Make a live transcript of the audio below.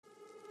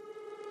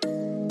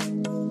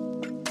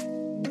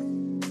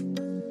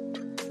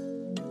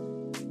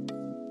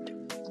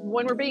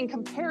when we're being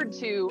compared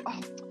to, oh,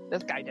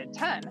 this guy did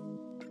 10,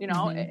 you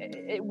know,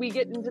 we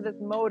get into this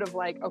mode of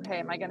like, okay,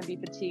 am I going to be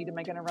fatigued? Am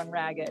I going to run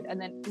ragged? And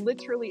then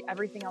literally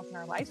everything else in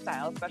our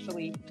lifestyle,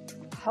 especially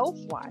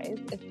health-wise,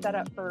 is set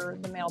up for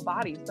the male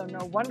body. So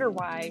no wonder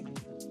why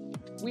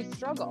we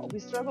struggle. We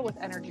struggle with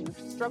energy. We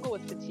struggle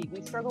with fatigue.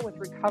 We struggle with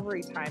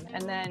recovery time.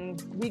 And then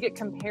we get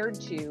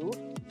compared to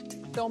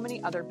so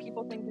many other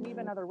people, things, and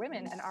even other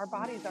women. And our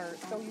bodies are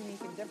so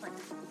unique and different.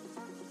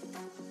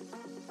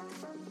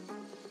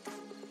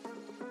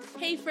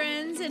 Hey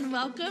friends, and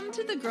welcome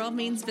to the Girl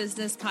Means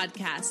Business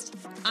podcast.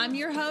 I'm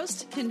your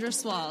host, Kendra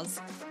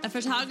Swalls, a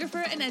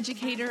photographer and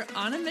educator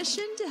on a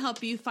mission to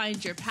help you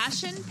find your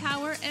passion,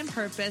 power, and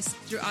purpose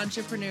through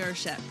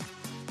entrepreneurship.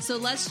 So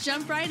let's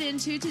jump right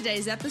into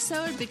today's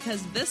episode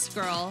because this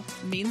girl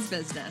means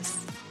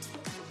business.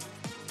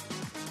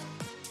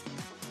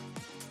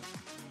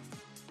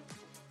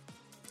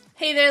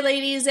 Hey there,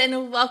 ladies,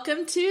 and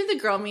welcome to the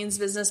Girl Means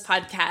Business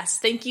podcast.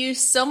 Thank you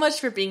so much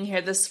for being here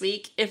this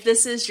week. If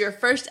this is your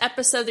first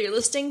episode that you're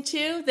listening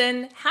to,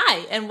 then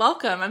hi and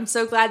welcome. I'm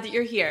so glad that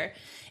you're here.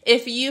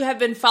 If you have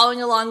been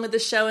following along with the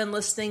show and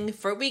listening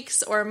for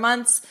weeks or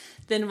months,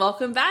 then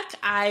welcome back.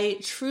 I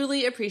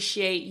truly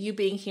appreciate you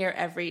being here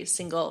every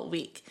single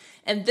week.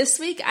 And this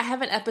week, I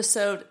have an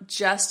episode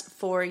just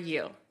for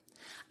you.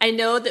 I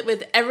know that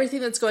with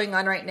everything that's going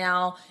on right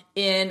now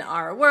in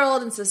our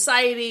world and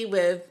society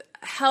with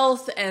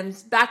health and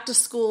back to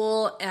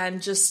school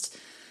and just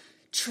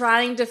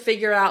trying to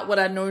figure out what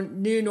a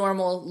new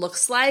normal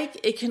looks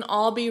like, it can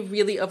all be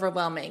really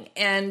overwhelming.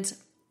 And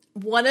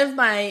one of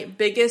my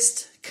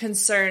biggest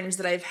concerns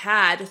that I've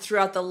had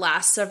throughout the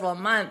last several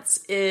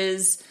months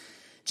is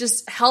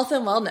just health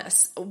and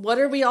wellness. What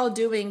are we all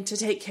doing to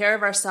take care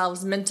of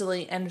ourselves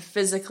mentally and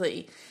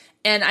physically?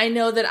 And I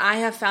know that I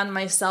have found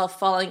myself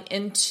falling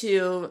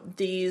into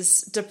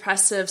these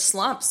depressive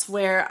slumps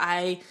where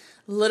I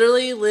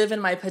literally live in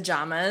my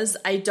pajamas.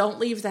 I don't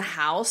leave the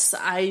house.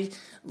 I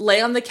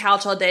lay on the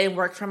couch all day and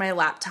work from my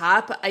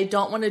laptop. I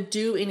don't want to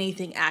do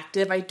anything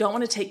active. I don't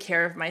want to take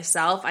care of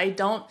myself. I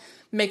don't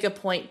make a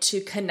point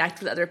to connect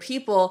with other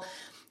people.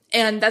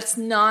 And that's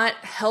not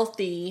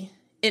healthy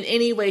in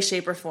any way,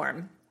 shape, or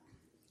form.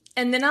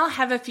 And then I'll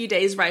have a few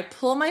days where I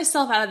pull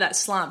myself out of that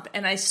slump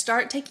and I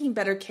start taking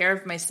better care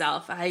of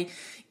myself. I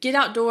get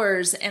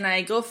outdoors and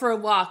I go for a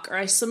walk, or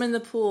I swim in the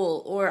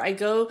pool, or I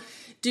go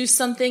do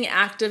something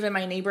active in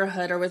my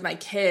neighborhood or with my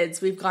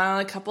kids. We've gone on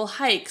a couple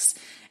hikes.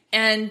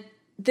 And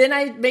then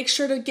I make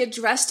sure to get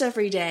dressed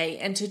every day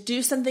and to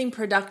do something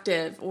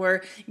productive,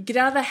 or get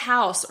out of the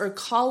house, or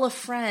call a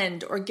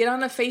friend, or get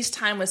on a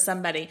FaceTime with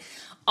somebody.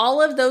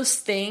 All of those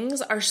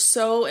things are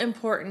so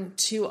important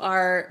to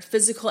our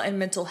physical and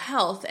mental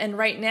health. And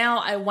right now,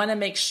 I want to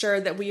make sure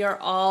that we are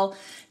all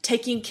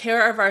taking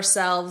care of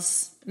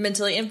ourselves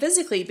mentally and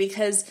physically,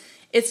 because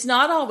it's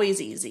not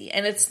always easy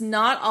and it's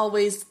not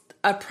always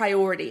a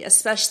priority,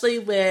 especially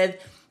with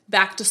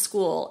back to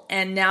school.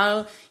 And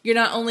now you're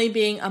not only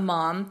being a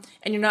mom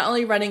and you're not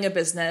only running a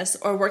business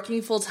or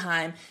working full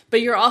time,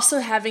 but you're also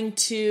having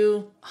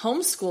to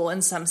homeschool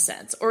in some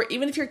sense. Or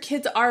even if your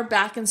kids are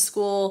back in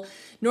school,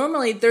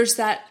 normally there's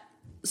that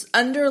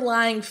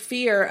underlying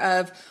fear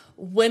of,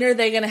 when are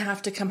they going to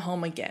have to come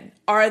home again?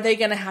 Are they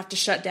going to have to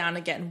shut down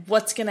again?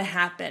 What's going to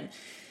happen?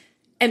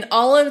 And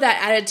all of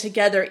that added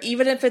together,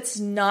 even if it's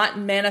not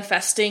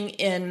manifesting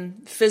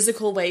in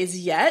physical ways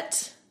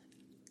yet,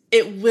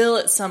 it will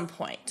at some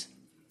point.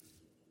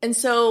 And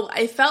so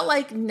I felt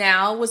like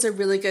now was a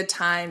really good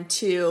time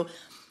to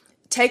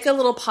take a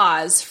little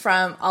pause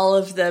from all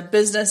of the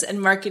business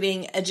and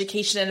marketing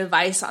education and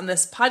advice on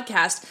this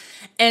podcast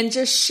and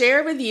just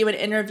share with you an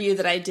interview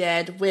that I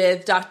did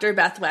with Dr.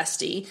 Beth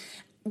Westie,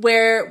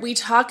 where we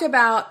talk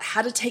about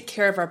how to take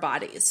care of our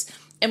bodies.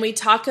 And we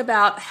talk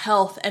about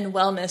health and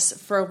wellness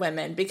for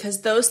women,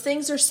 because those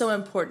things are so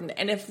important.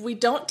 And if we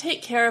don't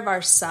take care of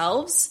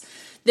ourselves,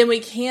 then we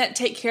can't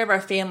take care of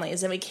our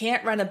families, and we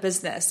can't run a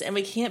business, and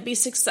we can't be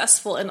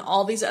successful in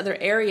all these other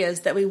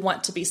areas that we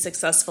want to be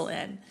successful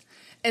in.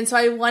 And so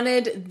I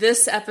wanted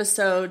this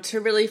episode to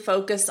really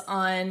focus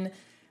on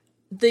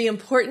the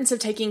importance of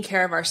taking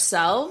care of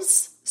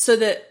ourselves so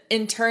that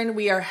in turn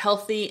we are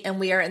healthy and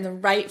we are in the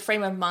right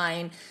frame of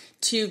mind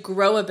to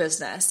grow a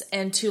business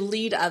and to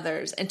lead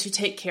others and to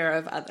take care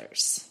of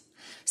others.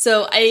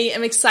 So I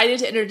am excited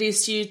to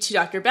introduce you to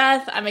Dr.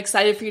 Beth. I'm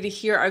excited for you to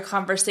hear our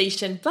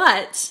conversation.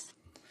 But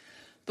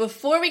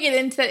before we get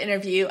into that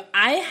interview,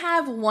 I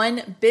have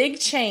one big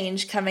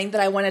change coming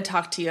that I want to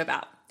talk to you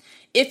about.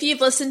 If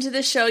you've listened to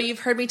the show,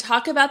 you've heard me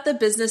talk about the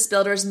Business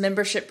Builders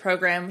membership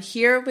program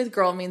here with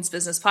Girl Means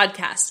Business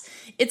podcast.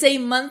 It's a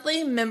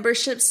monthly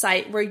membership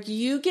site where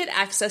you get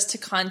access to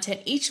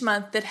content each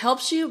month that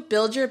helps you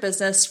build your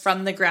business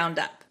from the ground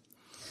up.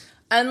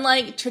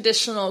 Unlike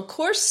traditional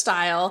course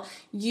style,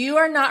 you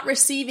are not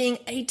receiving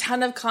a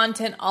ton of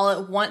content all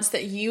at once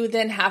that you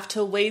then have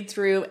to wade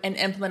through and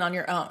implement on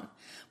your own.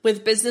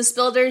 With Business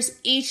Builders,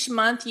 each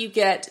month you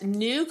get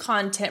new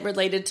content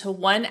related to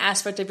one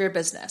aspect of your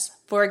business.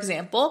 For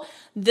example,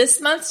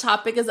 this month's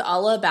topic is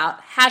all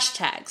about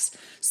hashtags.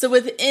 So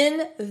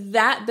within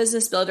that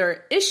Business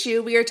Builder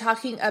issue, we are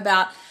talking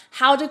about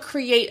how to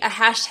create a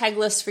hashtag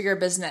list for your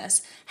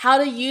business, how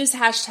to use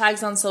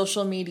hashtags on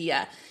social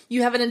media.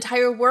 You have an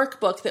entire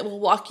workbook that will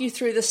walk you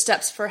through the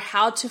steps for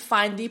how to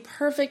find the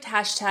perfect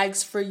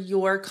hashtags for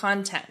your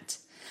content,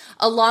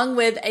 along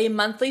with a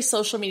monthly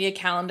social media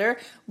calendar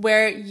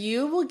where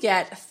you will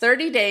get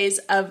 30 days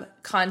of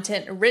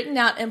content written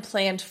out and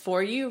planned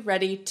for you,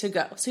 ready to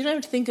go. So you don't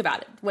have to think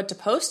about it, what to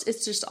post.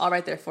 It's just all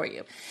right there for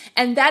you.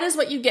 And that is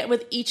what you get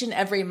with each and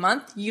every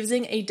month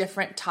using a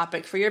different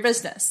topic for your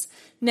business.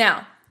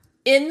 Now,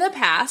 in the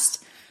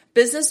past,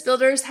 Business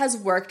Builders has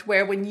worked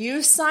where when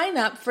you sign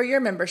up for your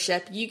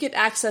membership, you get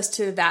access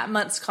to that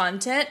month's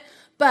content,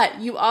 but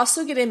you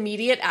also get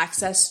immediate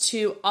access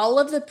to all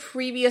of the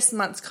previous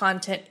month's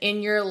content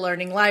in your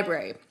learning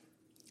library.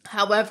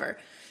 However,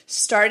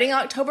 starting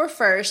October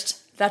 1st,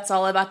 that's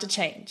all about to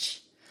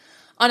change.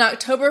 On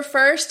October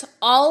 1st,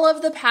 all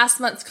of the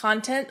past month's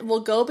content will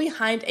go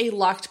behind a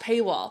locked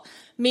paywall,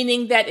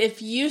 meaning that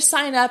if you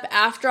sign up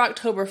after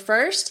October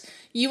 1st,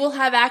 you will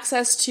have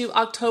access to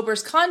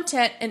October's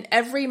content and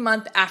every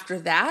month after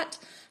that.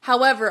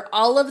 However,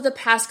 all of the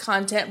past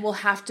content will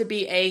have to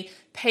be a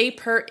pay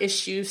per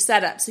issue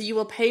setup. So you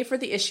will pay for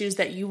the issues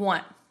that you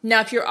want.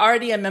 Now, if you're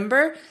already a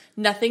member,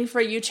 nothing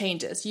for you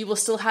changes. You will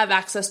still have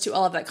access to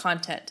all of that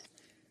content.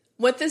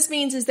 What this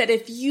means is that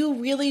if you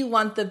really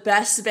want the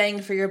best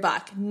bang for your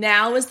buck,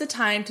 now is the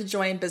time to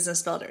join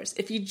Business Builders.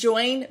 If you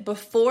join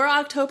before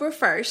October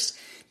 1st,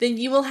 then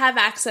you will have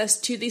access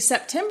to the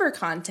September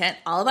content,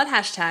 all about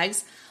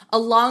hashtags,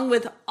 along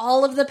with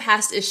all of the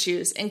past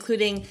issues,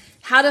 including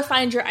how to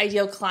find your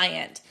ideal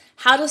client,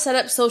 how to set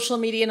up social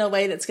media in a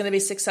way that's going to be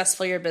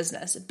successful for your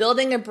business,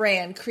 building a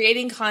brand,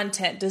 creating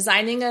content,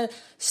 designing a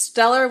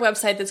stellar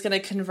website that's going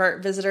to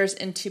convert visitors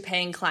into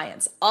paying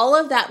clients. All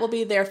of that will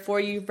be there for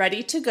you,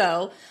 ready to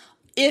go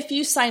if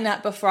you sign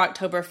up before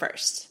October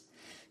 1st.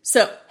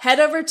 So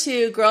head over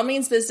to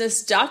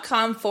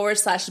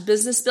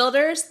girlmeansbusiness.com/business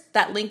builders.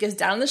 That link is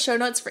down in the show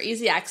notes for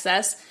easy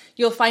access.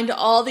 You'll find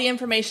all the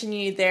information you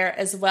need there,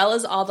 as well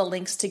as all the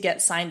links to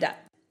get signed up.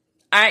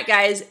 All right,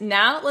 guys,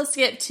 now let's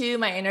get to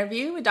my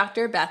interview with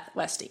Dr. Beth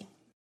Westie.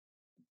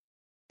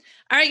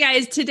 All right,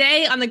 guys,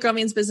 today on the Girl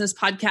Means Business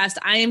podcast,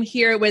 I am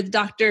here with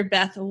Dr.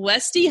 Beth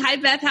Westie. Hi,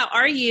 Beth. How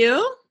are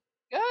you?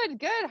 Good,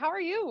 good. How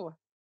are you?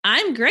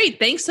 I'm great.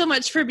 Thanks so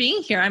much for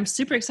being here. I'm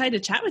super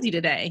excited to chat with you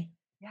today.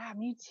 Yeah,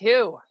 me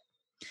too.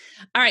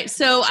 All right.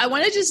 So I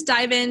want to just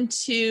dive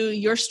into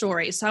your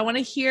story. So I want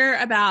to hear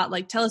about,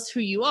 tell us who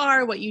you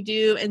are, what you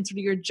do, and sort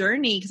of your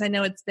journey, because I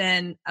know it's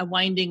been a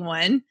winding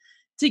one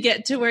to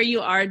get to where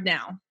you are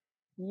now.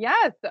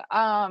 Yes.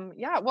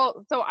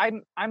 Well, so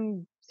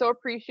I'm so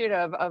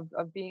appreciative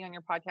of being on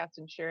your podcast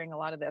and sharing a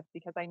lot of this,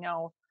 because I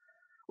know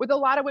with a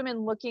lot of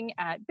women looking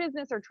at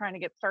business or trying to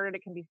get started,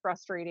 it can be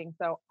frustrating.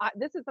 So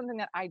this is something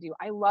that I do.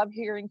 I love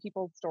hearing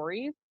people's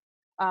stories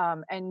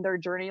and their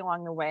journey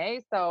along the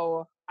way.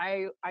 So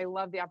I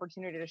love the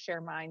opportunity to share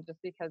mine, just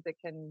because it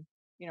can,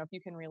 if you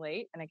can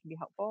relate and it can be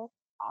helpful,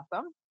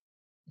 awesome.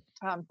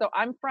 So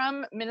I'm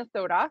from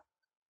Minnesota.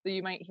 So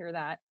you might hear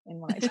that in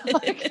what I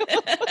talk.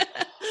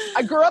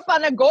 I grew up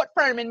on a goat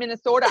farm in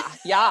Minnesota.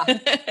 Yeah.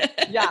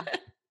 Yeah.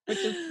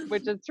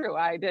 Which is true.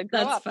 I did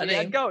grow up. Funny. We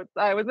had goats.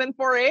 I was in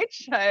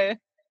 4-H. I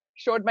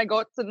showed my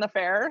goats in the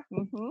fair.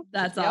 Mm-hmm.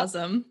 That's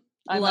awesome.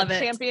 I'm Love a it.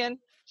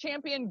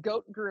 champion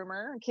goat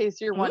groomer, in case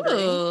you're wondering.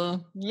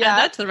 Ooh, yeah,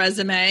 that's the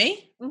resume.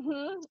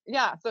 Mm-hmm.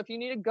 Yeah. So if you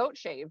need a goat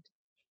shaved,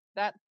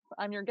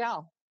 I'm your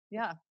gal.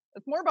 Yeah.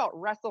 It's more about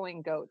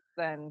wrestling goats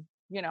than,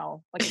 you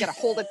got to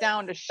hold it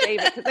down to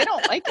shave it, because they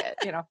don't like it,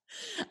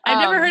 I've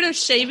never heard of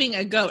shaving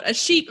a goat. A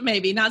sheep,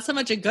 maybe, not so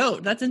much a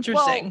goat. That's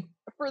interesting. Well,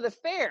 for the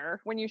fair,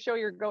 when you show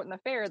your goat in the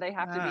fair, they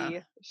have to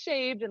be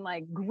shaved and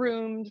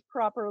groomed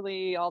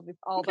properly, all those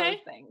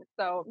things.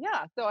 So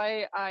yeah, so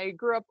I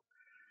grew up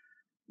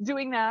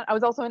doing that. I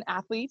was also an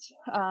athlete.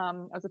 I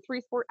was a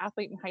 3-sport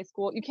athlete in high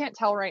school. You can't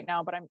tell right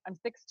now, but I'm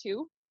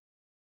 6'2".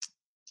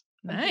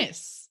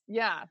 Nice.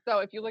 Yeah. So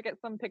if you look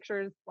at some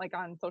pictures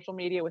on social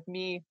media with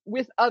me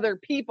with other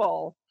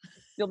people,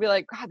 you'll be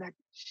like, God,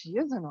 she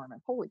is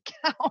enormous. Holy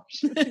cow.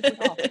 She's super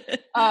tall.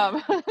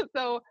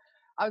 So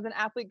I was an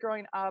athlete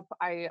growing up.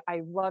 I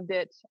loved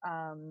it.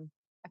 I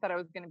thought I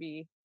was going to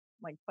be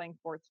playing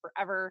sports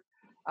forever,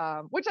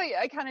 which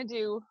I kind of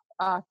do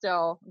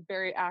still.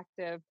 Very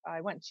active.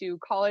 I went to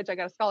college. I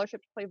got a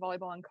scholarship to play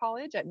volleyball in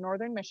college at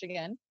Northern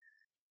Michigan.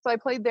 So I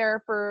played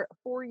there for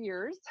 4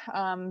 years.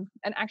 And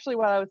actually,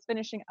 while I was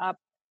finishing up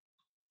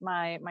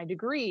my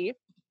degree,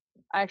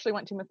 I actually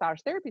went to massage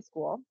therapy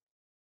school,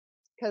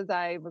 because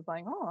I was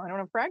like, oh, I don't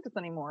have practice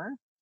anymore.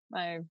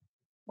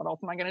 What else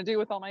am I going to do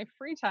with all my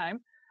free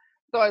time?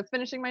 So I was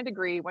finishing my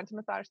degree, went to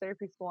massage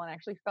therapy school, and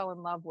actually fell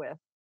in love with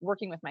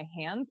working with my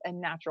hands and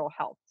natural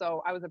health.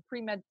 So I was a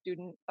pre-med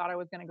student, thought I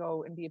was going to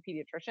go and be a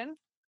pediatrician,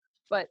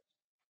 but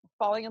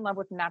falling in love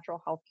with natural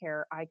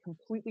healthcare, I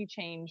completely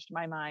changed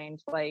my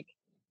mind. Like,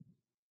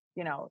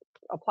 you know,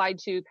 applied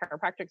to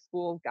chiropractic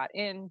school, got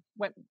in,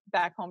 went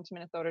back home to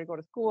Minnesota to go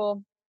to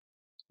school,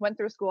 went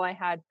through school. I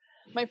had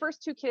my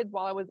first two kids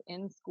while I was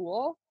in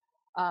school,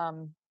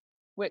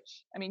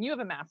 which, I mean, you have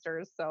a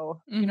master's,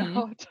 so you know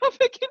how tough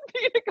it can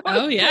be to go to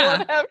school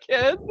and have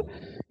kids.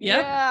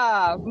 Yep.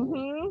 Yeah.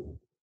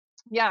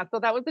 Yeah. So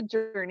that was a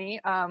journey.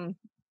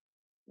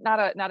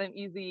 Not an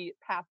easy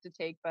path to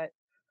take, but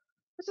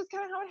it's just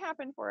kind of how it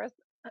happened for us.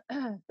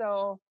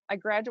 So I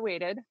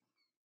graduated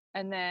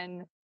and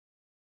then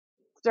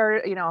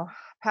started, you know,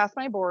 passed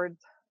my boards,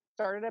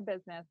 started a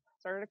business,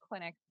 started a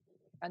clinic,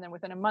 and then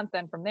within a month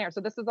then from there.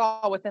 So this is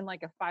all within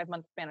like a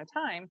 5-month span of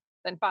time,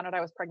 then found out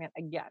I was pregnant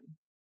again.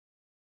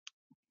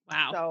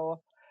 Wow.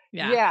 So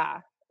yeah.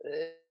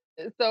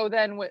 So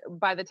then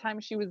by the time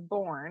she was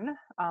born,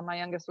 my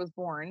youngest was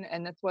born,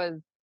 and this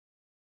was,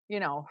 you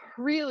know,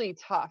 really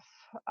tough,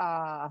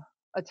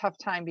 a tough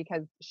time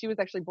because she was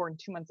actually born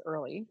 2 months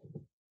early.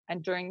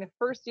 And during the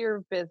first year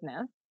of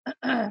business,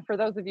 for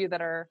those of you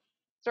that are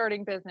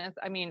starting business,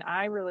 I mean,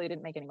 I really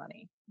didn't make any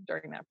money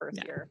during that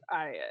first year.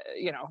 I,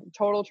 you know,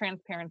 total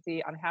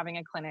transparency on having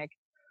a clinic.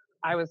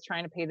 I was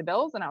trying to pay the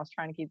bills and I was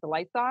trying to keep the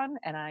lights on,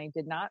 and I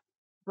did not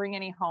bring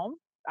any home.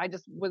 I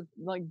just was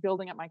like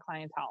building up my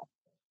clientele.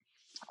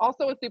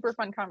 Also a super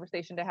fun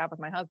conversation to have with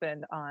my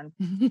husband on,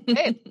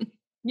 hey,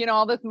 you know,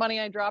 all this money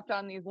I dropped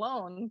on these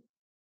loans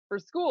for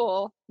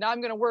school, now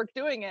I'm going to work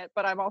doing it,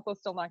 but I'm also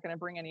still not going to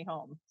bring any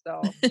home.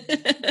 So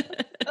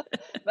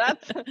that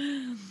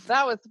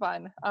was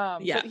fun.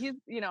 But he's,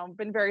 you know,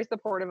 been very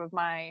supportive of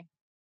my,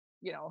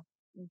 you know,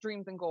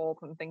 dreams and goals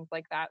and things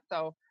like that.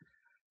 So,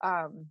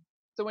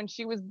 so when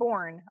she was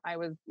born, I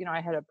was, you know,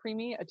 I had a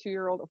preemie, a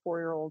 2-year-old, a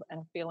 4-year-old,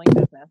 and a failing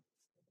business,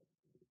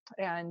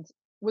 and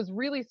was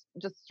really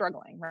just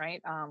struggling,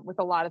 right, with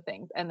a lot of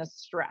things, and the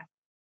stress,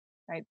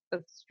 right,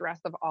 the stress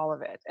of all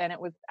of it. And it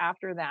was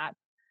after that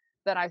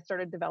I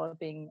started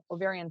developing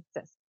ovarian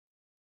cysts.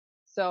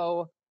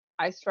 So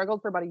I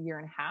struggled for about 1.5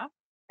 years.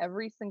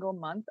 Every single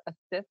month, a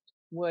cyst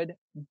would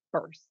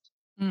burst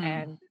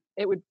and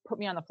it would put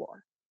me on the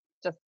floor.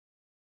 Just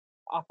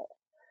awful.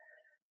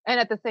 And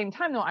at the same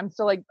time, though, I'm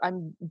still like,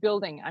 I'm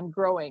building, I'm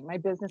growing. My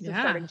business is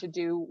starting to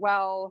do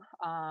well.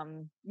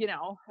 You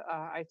know,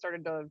 I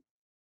started to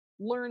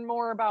learn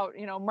more about,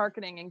 you know,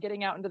 marketing and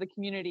getting out into the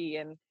community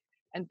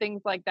and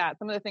things like that.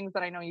 Some of the things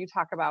that I know you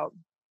talk about,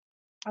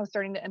 I was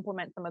starting to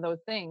implement some of those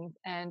things,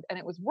 and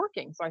it was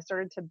working. So I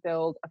started to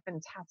build a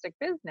fantastic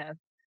business,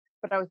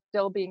 but I was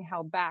still being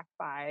held back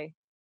by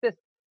this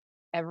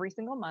every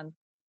single month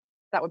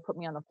that would put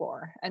me on the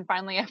floor. And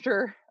finally,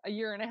 after 1.5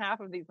 years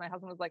of these, my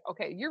husband was like,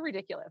 okay, you're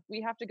ridiculous.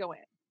 We have to go in.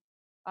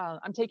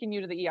 I'm taking you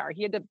to the ER.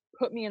 He had to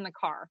put me in the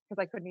car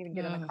because I couldn't even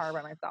get in the car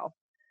by myself.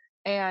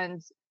 And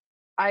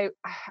I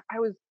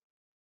was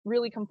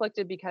really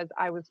conflicted because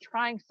I was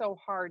trying so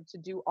hard to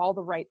do all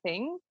the right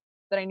things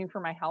that I knew for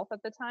my health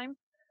at the time.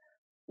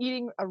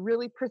 Eating a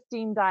really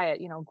pristine diet,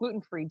 you know,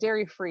 gluten-free,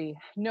 dairy-free,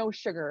 no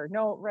sugar,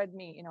 no red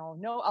meat, you know,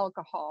 no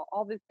alcohol,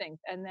 all these things.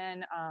 And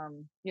then,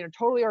 you know,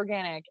 totally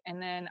organic.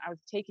 And then I was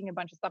taking a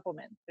bunch of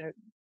supplements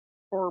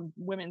for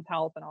women's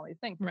health and all these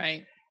things.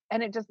 Right.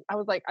 And it just, I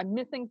was like, I'm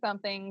missing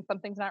something.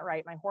 Something's not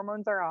right. My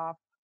hormones are off,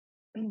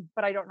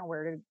 but I don't know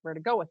where to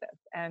go with this.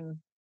 And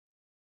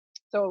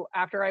so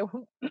after I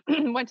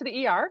went to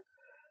the ER,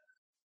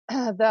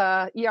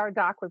 the ER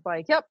doc was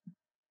like, yep,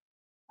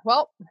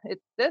 well,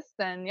 it's this,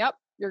 then yep,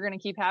 you're going to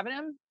keep having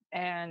him.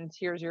 And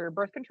here's your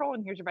birth control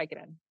and here's your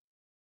Vicodin.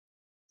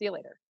 See you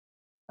later.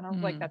 And I was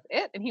like, that's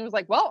it? And he was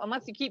like, well,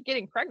 unless you keep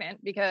getting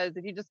pregnant, because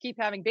if you just keep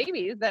having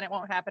babies, then it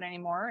won't happen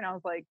anymore. And I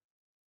was like,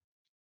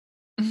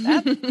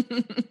 that's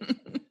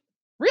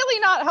really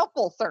not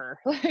helpful, sir.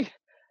 Like,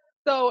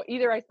 so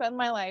either I spend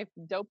my life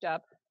doped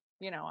up,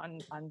 you know,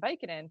 on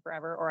Vicodin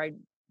forever, or I,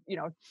 you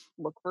know,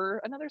 look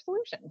for another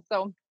solution.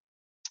 So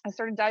I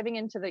started diving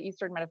into the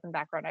Eastern medicine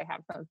background I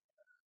have. So,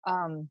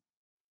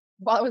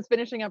 while I was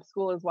finishing up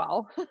school as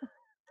well,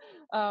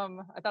 I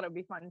thought it would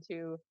be fun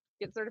to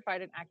get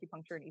certified in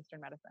acupuncture and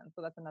Eastern medicine.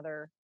 So that's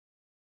another,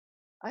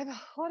 I have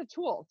a lot of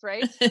tools,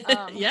 right?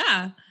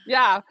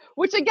 Yeah.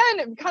 Which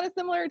again, kind of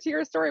similar to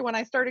your story. When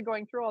I started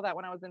going through all that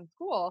when I was in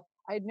school,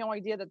 I had no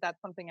idea that that's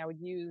something I would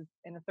use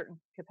in a certain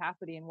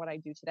capacity in what I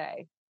do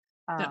today.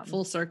 That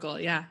full circle.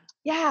 Yeah.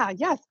 Yeah.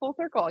 Yes. Full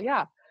circle.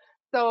 Yeah.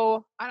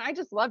 So I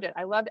just loved it.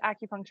 I loved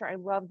acupuncture. I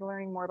loved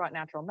learning more about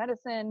natural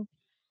medicine,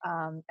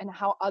 and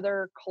how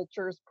other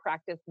cultures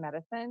practice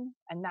medicine.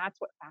 And that's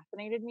what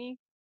fascinated me.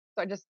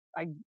 So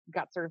I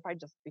got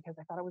certified just because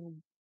I thought it was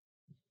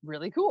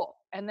really cool.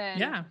 And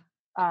then,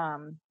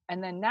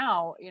 and then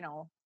now, you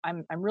know,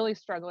 I'm really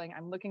struggling.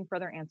 I'm looking for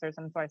other answers.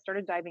 And so I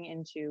started diving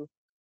into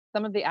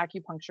some of the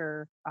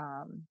acupuncture,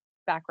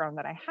 background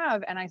that I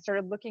have. And I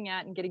started looking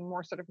at and getting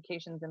more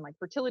certifications in like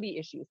fertility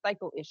issues,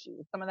 cycle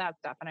issues, some of that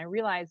stuff. And I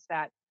realized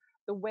that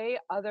the way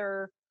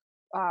other,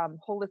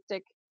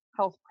 holistic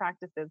health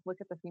practices look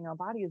at the female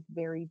body is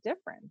very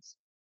different.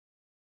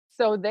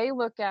 So they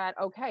look at,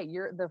 okay,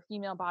 the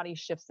female body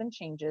shifts and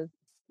changes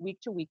week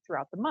to week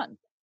throughout the month.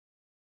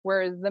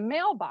 Whereas the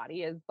male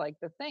body is like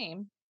the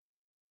same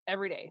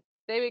every day.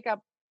 They wake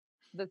up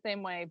the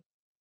same way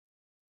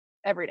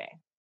every day,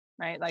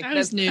 right? Like I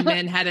always knew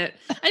men had it.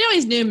 I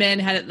always knew men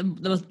had it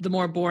the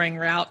more boring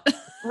route.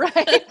 Right.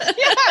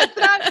 Yeah. It's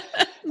not,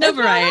 no it's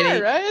variety. Not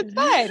hard, right? It's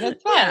fine.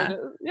 It's fine.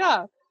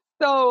 Yeah.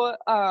 So,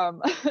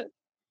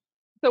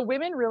 so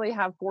women really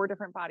have 4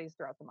 different bodies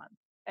throughout the month.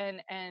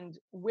 And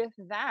with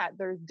that,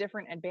 there's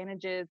different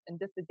advantages and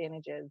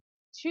disadvantages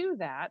to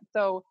that.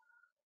 So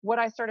what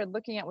I started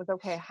looking at was,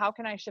 okay, how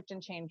can I shift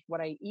and change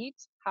what I eat,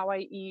 how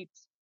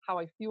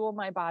I fuel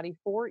my body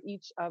for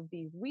each of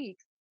these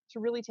weeks to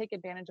really take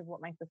advantage of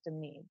what my system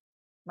needs.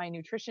 My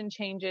nutrition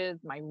changes,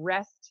 my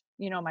rest,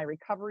 my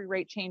recovery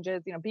rate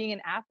changes. Being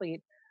an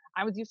athlete,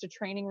 I was used to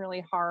training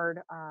really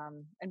hard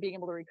and being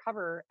able to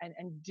recover and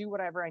do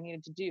whatever I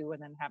needed to do.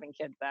 And then having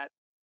kids, that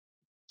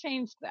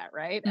changed that,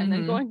 right? And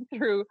then going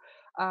through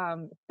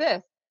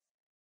this,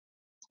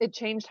 it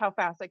changed how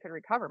fast I could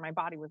recover. My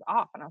body was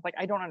off. And I was like,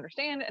 I don't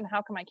understand. And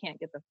how come I can't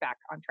get this back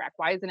on track?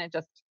 Why isn't it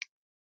just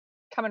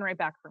coming right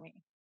back for me?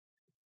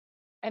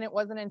 And it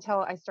wasn't until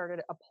I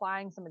started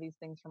applying some of these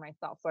things for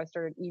myself. So I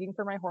started eating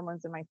for my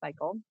hormones and my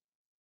cycle.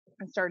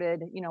 I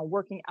started,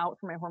 working out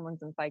for my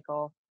hormones and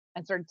cycle,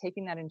 and started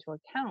taking that into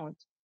account.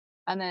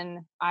 And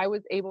then I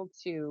was able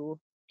to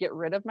get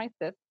rid of my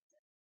cysts.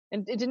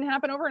 And it didn't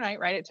happen overnight,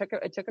 right? It took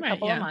a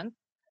couple of months.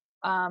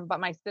 But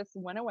my cysts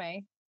went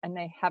away and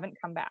they haven't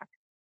come back.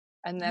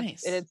 And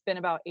it's been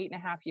about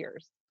 8.5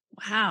 years.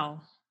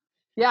 Wow.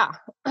 Yeah.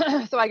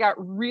 So I got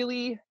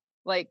really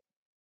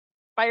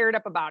fired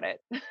up about it.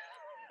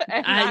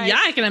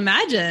 I can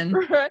imagine.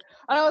 Right?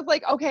 And I was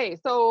like, okay,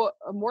 so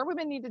more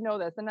women need to know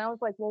this. And I was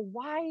like, well,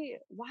 why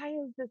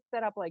is this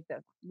set up like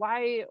this?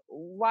 Why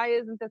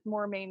isn't this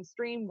more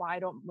mainstream? Why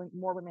don't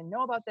more women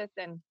know about this?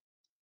 And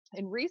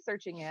in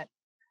researching it,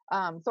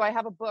 so I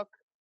have a book,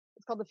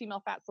 it's called The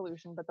Female Fat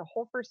Solution, but the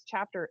whole first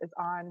chapter is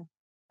on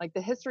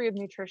the history of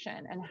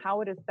nutrition and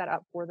how it is set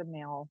up for the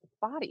male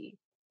body,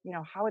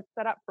 how it's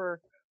set up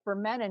for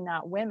men and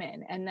not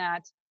women. And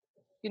that,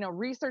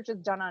 research is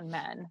done on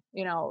men,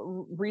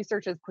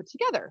 research is put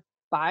together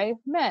by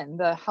men.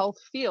 The health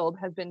field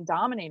has been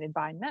dominated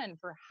by men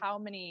for how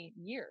many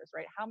years,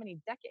 right? How many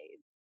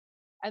decades?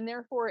 And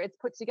therefore it's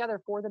put together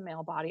for the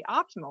male body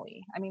optimally.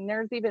 I mean,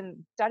 there's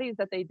even studies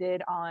that they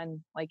did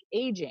on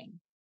aging,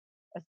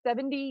 a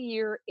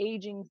 70-year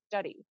aging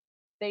study.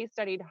 They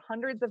studied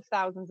hundreds of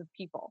thousands of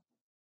people.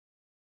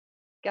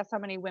 Guess how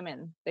many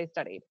women they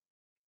studied?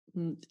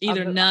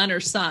 Either none or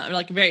some,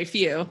 very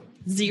few.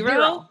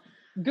 Zero?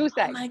 Goose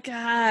egg. Oh my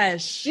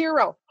gosh.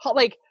 Zero.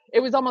 It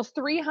was almost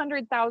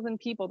 300,000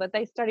 people that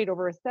they studied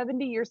over a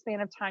 70-year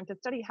span of time to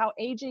study how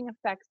aging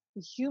affects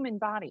the human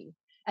body.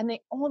 And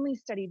they only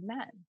studied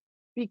men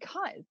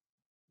because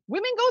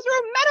women go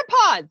through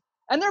menopause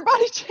and their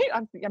body change.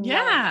 I'm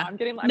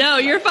no,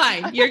 you're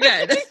fine. You're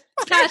good.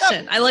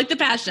 Passion. I like the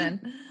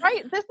passion.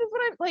 Right. This is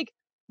what I'm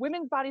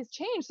women's bodies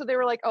change. So they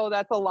were like, oh,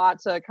 that's a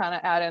lot to kind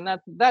of add in.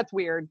 That's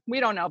weird. We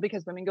don't know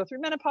because women go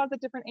through menopause at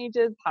different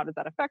ages. How does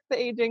that affect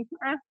the aging?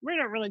 We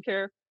don't really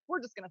care.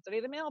 We're just going to study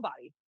the male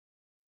body.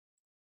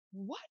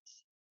 What?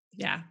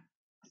 Yeah.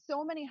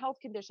 So many health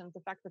conditions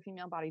affect the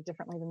female body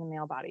differently than the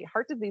male body.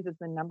 Heart disease is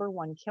the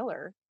 #1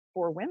 killer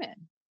for women.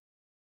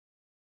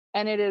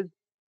 And it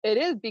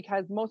is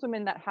because most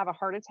women that have a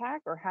heart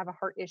attack or have a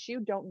heart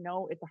issue don't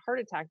know it's a heart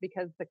attack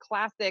because the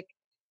classic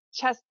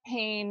chest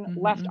pain,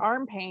 left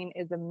arm pain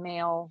is a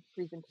male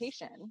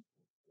presentation,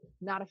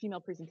 not a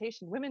female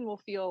presentation. Women will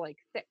feel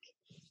sick.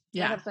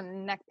 Yeah. They have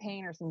some neck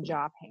pain or some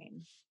jaw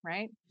pain,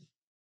 right?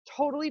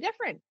 Totally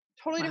different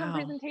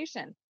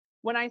presentation.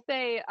 When I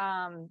say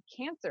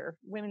cancer,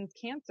 women's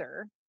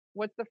cancer,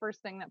 what's the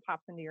first thing that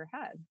pops into your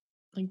head?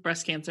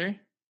 Breast cancer.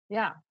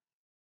 Yeah.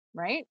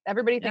 Right?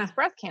 Everybody thinks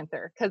breast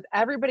cancer because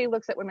everybody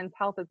looks at women's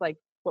health as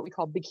what we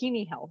call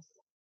bikini health.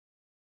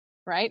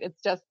 Right?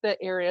 It's just the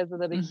areas of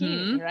the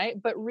bikini,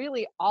 right? But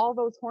really all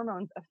those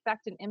hormones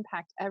affect and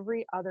impact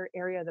every other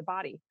area of the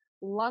body.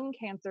 Lung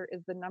cancer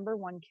is the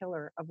 #1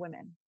 killer of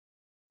women.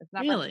 It's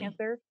not breast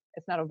cancer.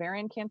 It's not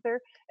ovarian cancer.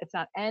 It's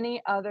not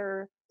any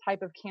other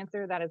type of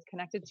cancer that is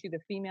connected to the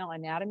female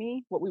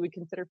anatomy, what we would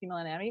consider female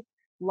anatomy.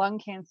 Lung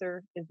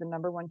cancer is the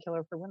 #1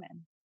 killer for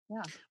women.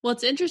 Yeah. Well,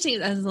 it's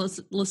interesting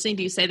as listening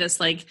to you say this,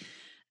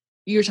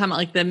 you're talking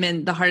about the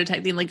men, the heart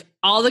attack thing,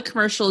 all the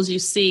commercials you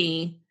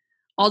see,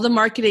 all the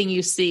marketing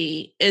you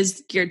see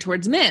is geared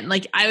towards men.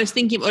 I was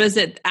thinking, what is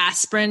it?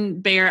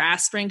 Bayer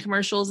aspirin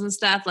commercials and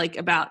stuff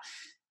about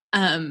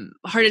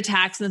heart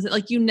attacks.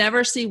 And you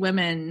never see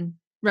women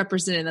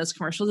represented in those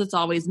commercials. It's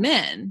always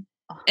men.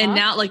 And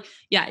now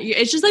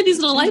it's just these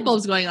little light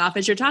bulbs going off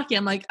as you're talking.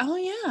 I'm like, oh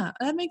yeah,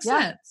 that makes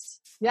sense.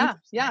 Yeah.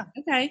 Yeah.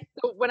 Okay.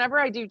 So whenever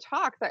I do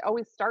talks, I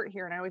always start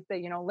here and I always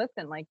say,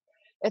 listen,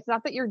 it's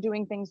not that you're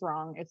doing things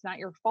wrong. It's not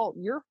your fault.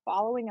 You're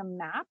following a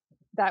map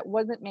that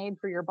wasn't made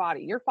for your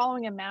body. You're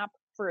following a map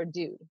for a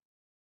dude.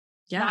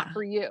 Not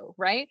for you.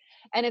 Right.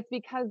 And it's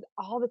because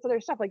all this other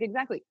stuff,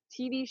 exactly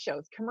TV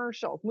shows,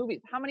 commercials,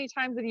 movies. How many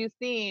times have you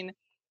seen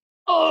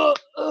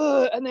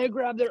and they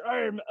grab their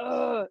arm,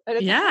 and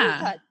it's a heart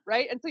attack,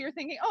 right? And so you're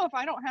thinking, oh, if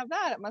I don't have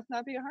that, it must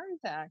not be a heart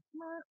attack.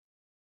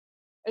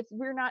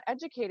 We're not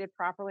educated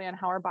properly on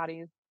how our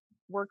bodies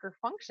work or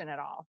function at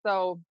all.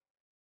 So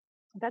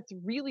that's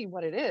really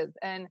what it is.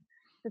 And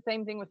the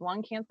same thing with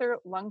lung cancer.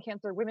 Lung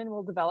cancer women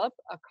will develop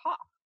a cough,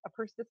 a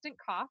persistent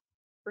cough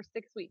for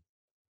 6 weeks.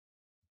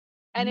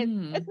 And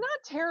it's not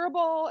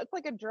terrible. It's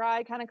like a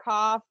dry kind of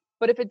cough.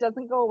 But if it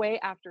doesn't go away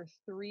after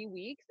 3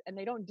 weeks and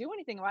they don't do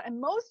anything about it, and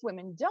most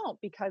women don't,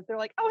 because they're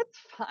like, oh, it's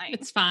fine.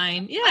 It's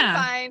fine. Yeah. I'm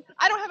fine.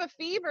 I don't have a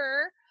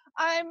fever.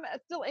 I'm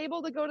still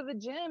able to go to the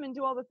gym and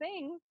do all the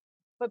things.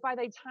 But by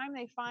the time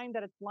they find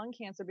that it's lung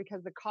cancer,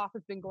 because the cough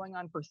has been going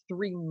on for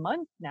 3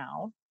 months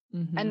now,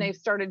 and they've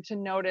started to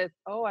notice,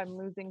 oh, I'm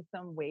losing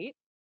some weight.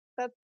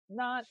 That's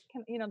not,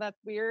 that's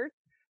weird.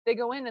 They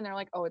go in and they're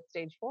like, oh, it's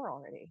stage 4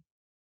 already.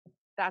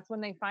 That's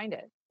when they find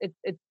it.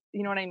 It's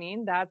you know what I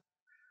mean?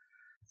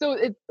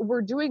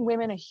 We're doing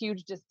women a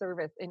huge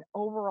disservice in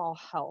overall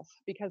health,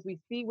 because we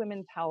see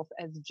women's health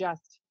as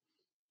just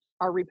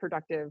our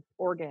reproductive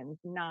organs,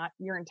 not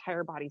your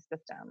entire body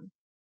system.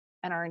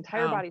 And our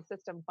entire body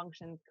system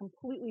functions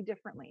completely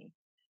differently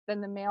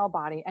than the male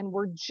body. And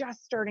we're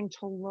just starting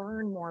to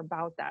learn more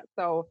about that.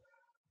 So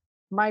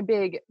my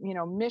big,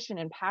 mission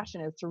and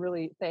passion is to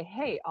really say,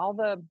 hey, all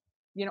the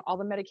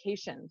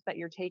medications that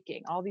you're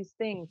taking, all these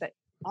things that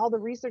all the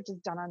research is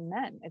done on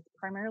men. It's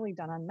primarily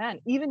done on men.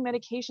 Even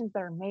medications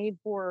that are made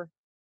for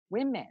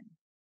women,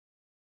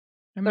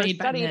 they're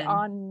studied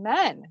on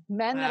men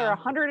that are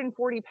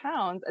 140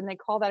 pounds, and they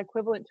call that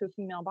equivalent to a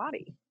female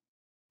body.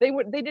 They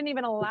didn't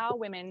even allow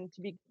women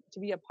to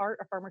be a part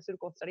of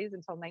pharmaceutical studies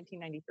until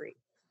 1993.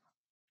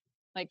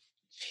 Like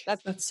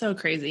that's so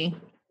crazy,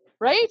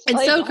 right?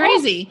 It's so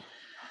crazy.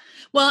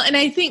 Well, and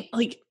I think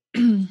I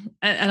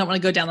don't want to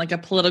go down like a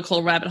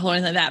political rabbit hole or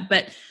anything like that,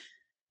 but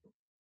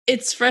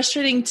it's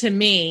frustrating to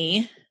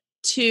me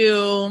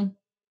to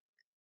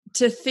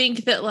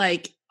think that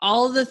like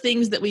all the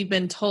things that we've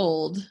been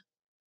told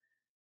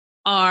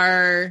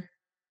are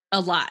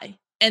a lie,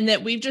 and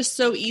that we've just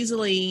so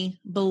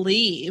easily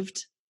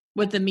believed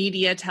what the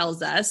media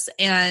tells us.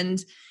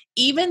 And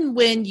even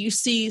when you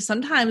see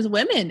sometimes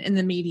women in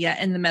the media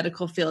in the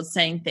medical field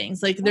saying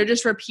things like they're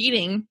just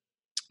repeating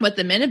what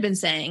the men have been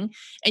saying,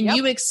 and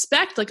you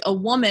expect like a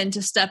woman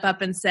to step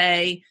up and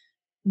say,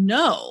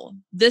 no,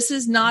 this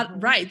is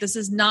not right. This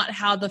is not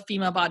how the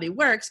female body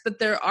works. But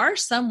there are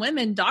some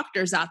women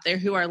doctors out there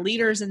who are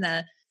leaders in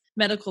the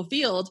medical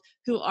field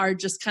who are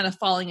just kind of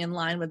falling in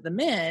line with the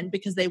men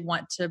because they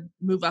want to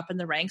move up in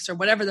the ranks or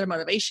whatever their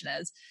motivation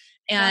is.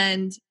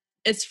 And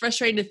it's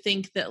frustrating to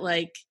think that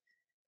like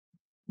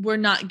we're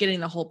not getting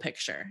the whole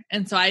picture.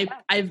 And so I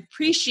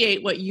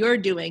appreciate what you're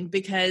doing,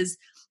 because,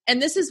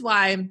 and this is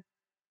why,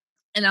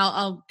 and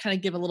I'll kind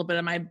of give a little bit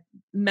of my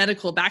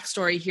medical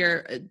backstory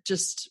here,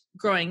 just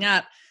growing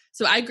up.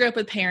 So I grew up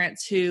with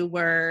parents who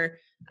were,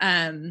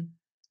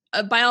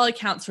 by all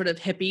accounts, sort of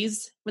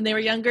hippies when they were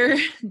younger.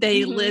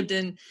 They lived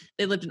in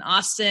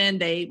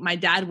Austin. My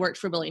dad worked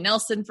for Willie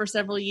Nelson for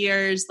several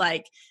years.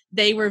 Like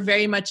they were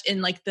very much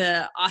in like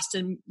the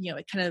Austin,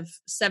 kind of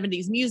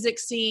 70s music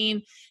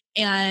scene,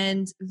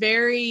 and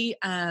very,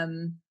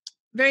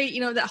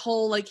 that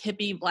whole like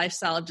hippie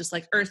lifestyle of just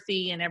like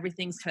earthy and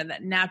everything's kind of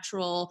that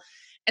natural.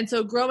 And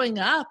so growing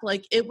up,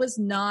 like it was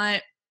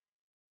not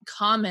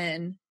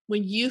common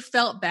when you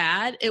felt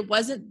bad.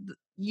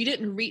 You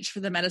didn't reach for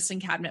the medicine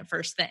cabinet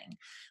first thing.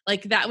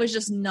 Like that was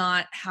just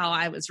not how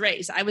I was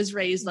raised. I was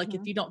raised like,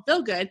 if you don't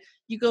feel good,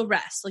 you go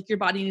rest. Like your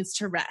body needs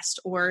to rest,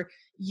 or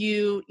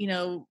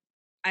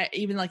I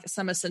even like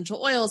some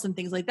essential oils and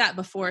things like that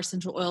before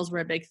essential oils were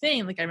a big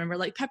thing. Like I remember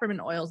like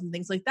peppermint oils and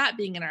things like that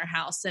being in our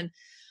house. And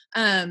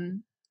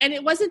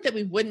it wasn't that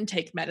we wouldn't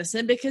take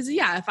medicine, because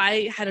if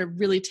I had a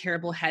really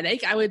terrible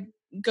headache, I would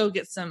go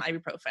get some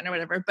ibuprofen or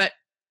whatever. But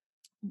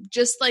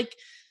just like,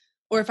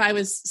 or if I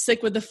was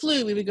sick with the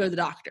flu, we would go to the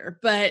doctor.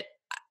 But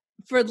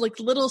for like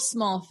little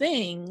small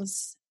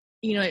things,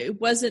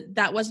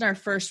 that wasn't our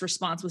first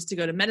response, was to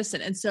go to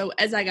medicine. And so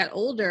as I got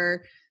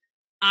older,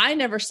 I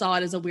never saw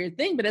it as a weird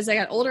thing. But as I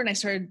got older and I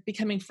started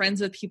becoming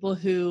friends with people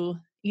who,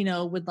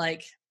 would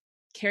like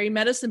carry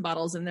medicine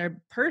bottles in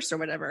their purse or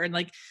whatever. And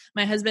like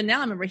my husband now,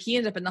 I remember he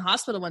ended up in the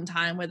hospital one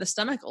time with a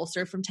stomach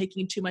ulcer from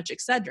taking too much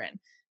Excedrin,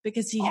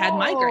 because he had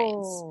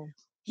migraines.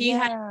 He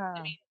had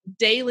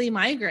daily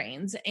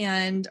migraines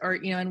and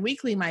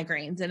weekly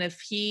migraines. And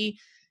if he,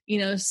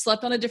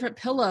 slept on a different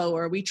pillow,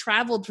 or we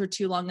traveled for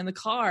too long in the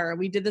car, or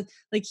we did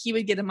he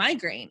would get a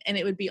migraine and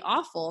it would be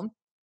awful.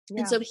 Yeah.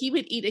 And so he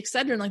would eat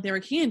Excedrin like they were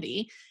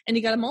candy, and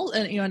he got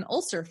an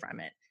ulcer from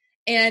it.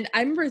 And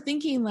I remember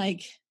thinking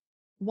like,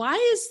 why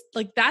is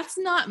like, that's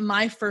not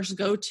my first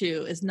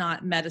go-to, is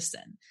not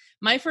medicine.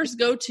 My first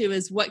go-to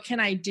is, what can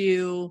I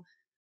do?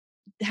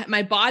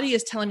 My body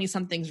is telling me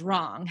something's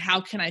wrong. How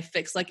can I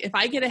fix? Like if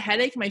I get a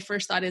headache, my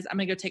first thought is I'm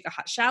going to go take a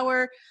hot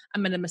shower.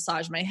 I'm going to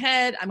massage my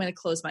head. I'm going to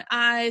close my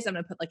eyes. I'm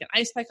going to put like an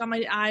ice pack on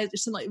my eyes, or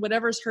something, like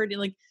whatever's hurting.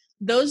 Like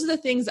those are the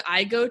things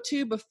I go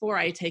to before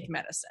I take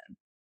medicine.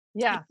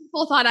 Yeah.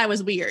 People thought I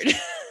was weird.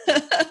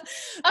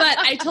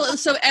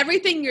 So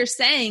everything you're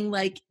saying,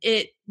 like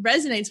it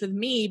resonates with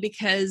me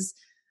because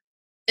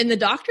in the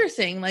doctor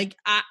thing, like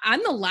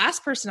I'm the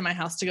last person in my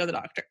house to go to the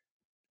doctor.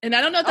 And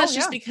I don't know if that's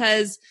just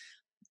because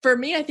for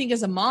me, I think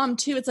as a mom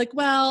too, it's like,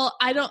 well,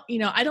 I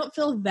don't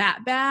feel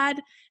that bad.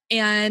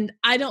 And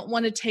I don't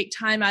want to take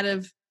time out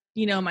of,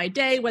 my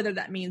day, whether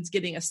that means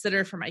getting a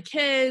sitter for my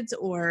kids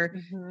or,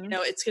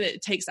 I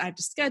have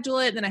to schedule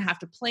it. Then I have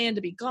to plan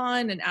to be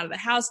gone and out of the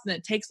house. And then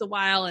it takes a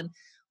while and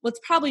it's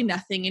probably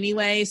nothing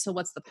anyway. So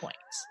what's the point?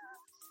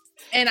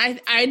 And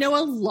I know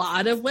a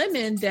lot of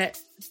women that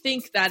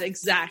think that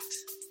exact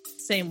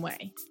same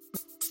way.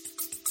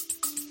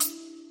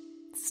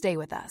 Stay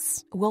with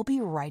us. We'll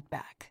be right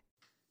back.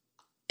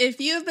 If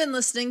you've been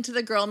listening to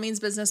the Girl Means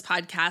Business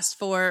podcast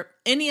for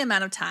any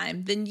amount of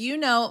time, then you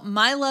know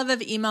my love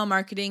of email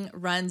marketing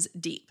runs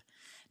deep.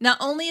 Not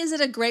only is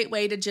it a great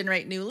way to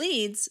generate new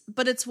leads,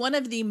 but it's one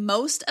of the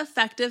most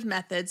effective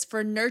methods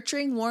for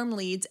nurturing warm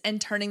leads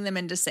and turning them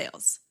into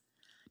sales.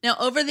 Now,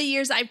 over the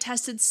years, I've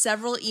tested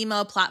several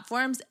email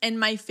platforms, and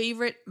my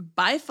favorite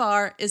by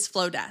far is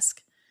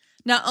Flowdesk.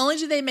 Not only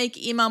do they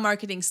make email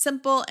marketing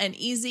simple and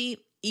easy,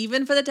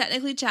 even for the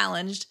technically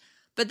challenged,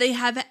 but they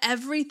have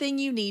everything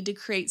you need to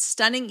create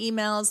stunning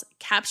emails,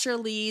 capture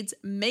leads,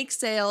 make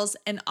sales,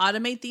 and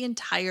automate the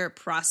entire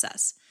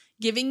process,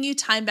 giving you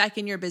time back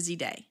in your busy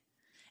day.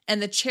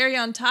 And the cherry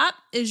on top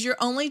is you're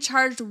only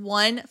charged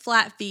one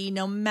flat fee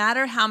no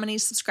matter how many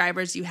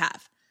subscribers you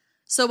have.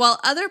 So while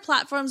other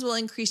platforms will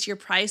increase your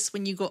price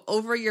when you go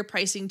over your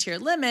pricing tier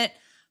limit,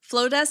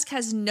 Flowdesk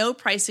has no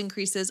price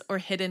increases or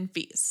hidden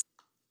fees.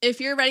 If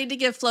you're ready to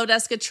give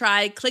Flowdesk a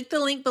try, click the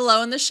link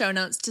below in the show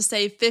notes to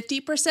save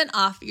 50%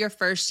 off your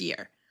first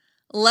year.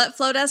 Let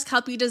Flowdesk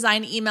help you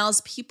design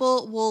emails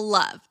people will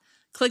love.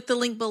 Click the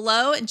link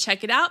below and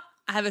check it out.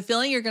 I have a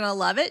feeling you're going to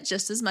love it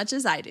just as much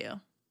as I do.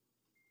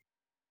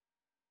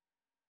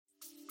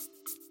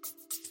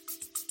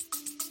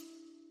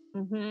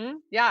 Mm-hmm.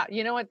 Yeah.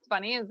 You know, what's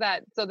funny is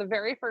that, so the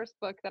very first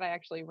book that I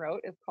actually wrote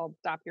is called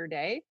Stop Your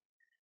Day.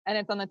 And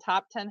it's on the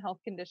top 10 health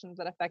conditions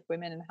that affect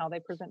women and how they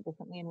present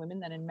differently in women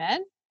than in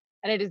men.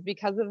 And it is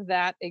because of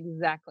that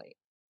exactly.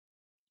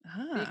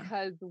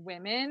 Because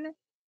women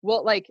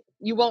will, like,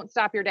 you won't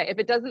stop your day. If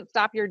it doesn't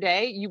stop your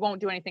day, you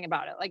won't do anything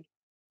about it. Like,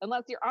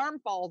 unless your arm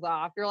falls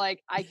off, you're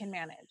like, I can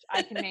manage.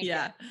 I can make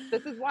it.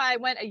 This is why I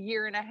went a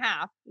year and a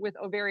half with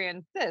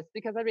ovarian cysts,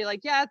 because I'd be like,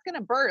 yeah, it's going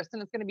to burst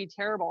and it's going to be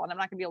terrible. And I'm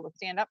not going to be able to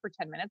stand up for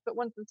 10 minutes. But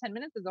once the 10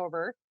 minutes is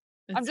over,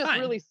 I'm just fine.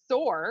 Really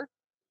sore,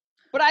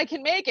 but I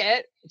can make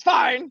it. It's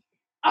fine.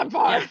 I'm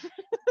fine.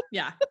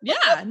 Yeah.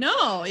 Yeah.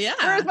 No. Yeah.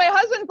 Whereas my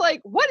husband's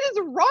like, what is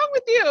wrong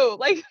with you?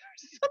 Like,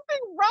 there's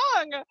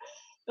something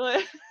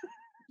wrong.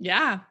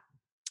 Yeah.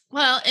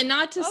 Well, and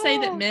not to say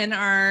that men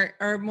are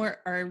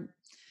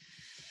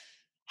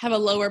have a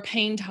lower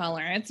pain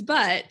tolerance,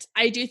 but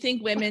I do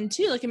think women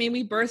too, like, I mean,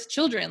 we birth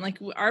children, like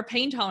our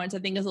pain tolerance, I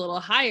think, is a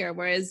little higher.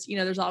 Whereas,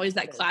 there's always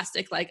that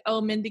classic, like,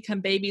 oh, men become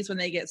babies when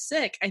they get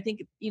sick. I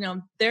think,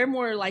 they're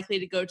more likely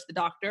to go to the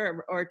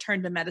doctor or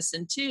turn to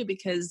medicine too,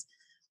 because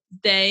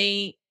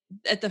they,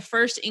 at the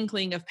first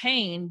inkling of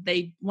pain,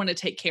 they want to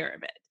take care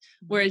of it.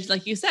 Whereas,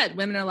 like you said,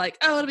 women are like,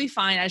 oh, it'll be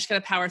fine. I just got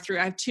to power through.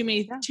 I have too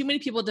many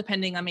people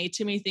depending on me,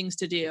 too many things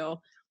to do.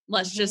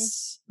 Let's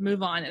just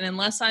move on. And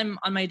unless I'm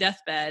on my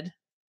deathbed,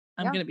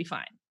 I'm going to be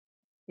fine.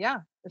 Yeah.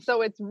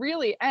 So it's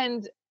really,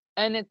 and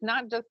it's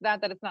not just that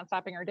it's not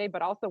stopping our day,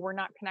 but also we're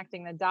not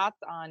connecting the dots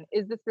on,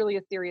 is this really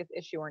a serious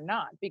issue or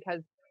not?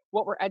 Because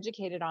what we're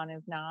educated on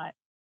is not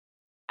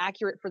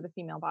accurate for the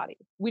female body.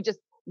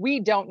 We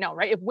don't know,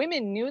 right? If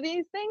women knew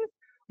these things,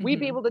 we'd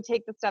be able to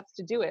take the steps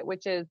to do it,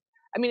 which is,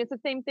 I mean, it's the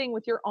same thing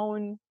with your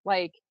own,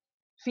 like,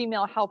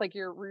 female health, like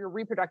your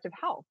reproductive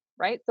health,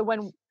 right? So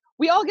when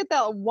we all get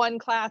that one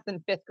class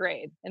in 5th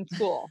grade in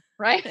school,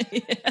 right?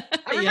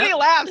 Everybody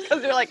laughs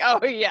because they're like,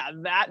 oh yeah,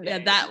 that day. Yeah,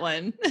 that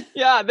one.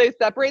 Yeah, they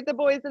separate the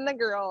boys and the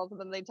girls, and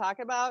then they talk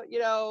about,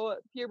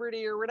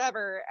 puberty or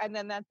whatever, and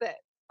then that's it.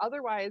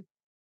 Otherwise,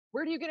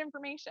 where do you get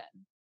information?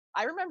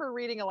 I remember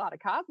reading a lot of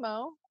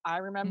Cosmo. I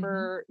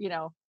remember,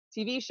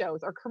 TV shows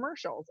or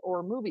commercials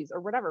or movies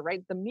or whatever,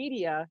 right? The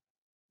media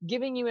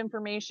giving you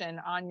information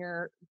on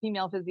your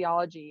female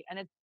physiology,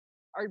 and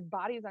our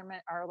bodies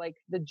are like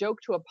the joke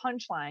to a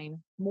punchline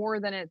more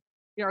than it's,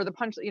 or the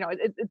punch,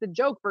 it's a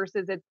joke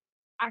versus it's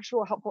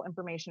actual helpful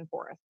information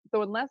for us.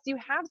 So unless you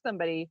have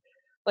somebody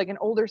like an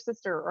older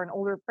sister or an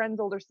older friend's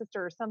older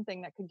sister or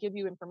something that could give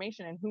you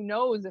information, and who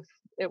knows if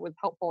it was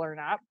helpful or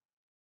not,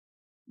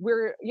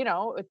 we're,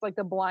 it's like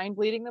the blind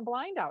leading the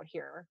blind out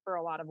here for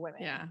a lot of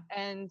women. Yeah.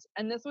 And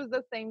this was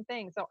the same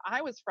thing. So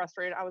I was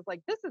frustrated. I was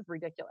like, this is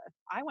ridiculous.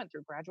 I went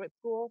through graduate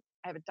school.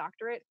 I have a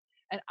doctorate,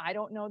 and I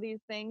don't know these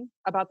things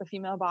about the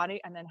female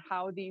body and then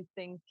how these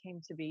things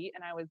came to be.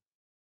 And I was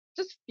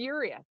just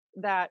furious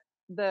that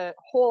the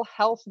whole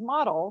health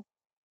model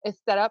is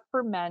set up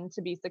for men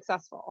to be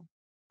successful.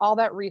 All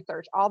that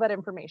research, all that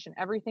information,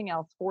 everything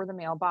else for the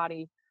male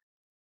body,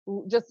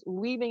 just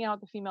leaving out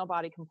the female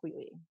body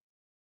completely.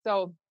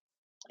 So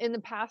in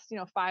the past,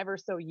 5 or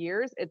so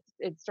years,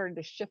 it's started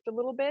to shift a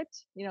little bit.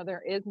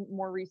 There is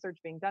more research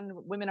being done.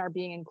 Women are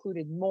being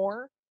included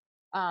more.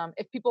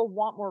 If people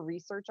want more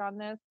research on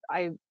this,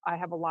 I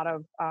have a lot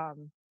of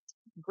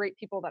great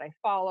people that I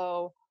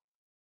follow.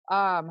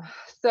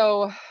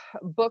 So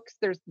books,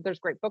 there's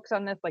great books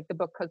on this. Like the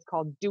book is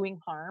called Doing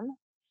Harm.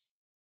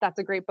 That's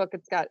a great book.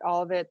 It's got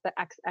all of it. The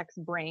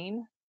XX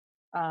Brain.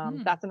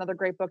 That's another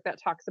great book that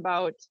talks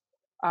about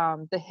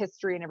the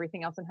history and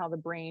everything else, and how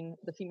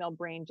the female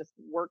brain just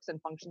works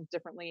and functions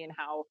differently, and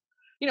how,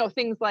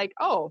 things like,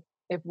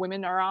 if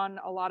women are on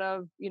a lot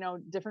of,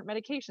 different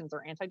medications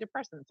or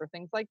antidepressants or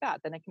things like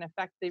that, then it can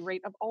affect the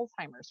rate of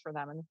Alzheimer's for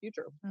them in the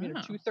future.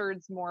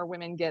 2/3 more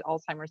women get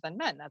Alzheimer's than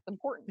men. That's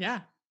important.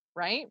 Yeah.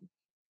 Right.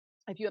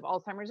 If you have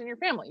Alzheimer's in your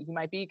family, you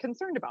might be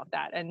concerned about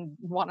that and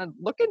want to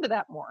look into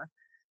that more.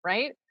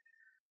 Right.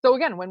 So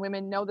again, when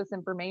women know this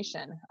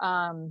information,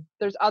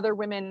 there's other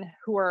women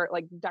who are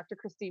like Dr.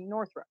 Christine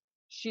Northrup.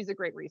 She's a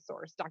great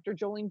resource. Dr.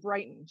 Jolene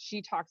Brighton,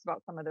 she talks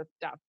about some of this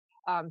stuff.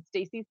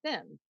 Stacey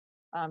Sims,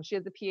 she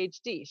has a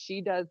PhD.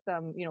 She does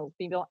some,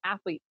 female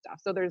athlete stuff.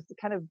 So there's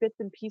kind of bits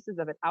and pieces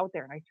of it out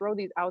there. And I throw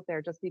these out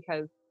there just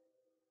because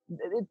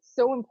it's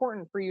so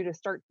important for you to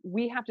start.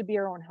 We have to be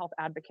our own health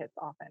advocates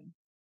often.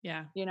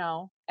 Yeah.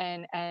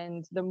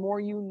 And the more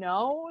you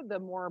know, the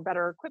more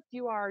better equipped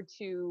you are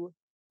to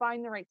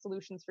find the right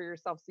solutions for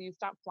yourself, so you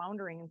stop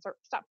floundering and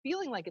stop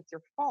feeling like it's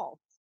your fault,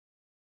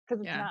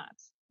 because it's not,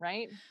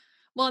 right?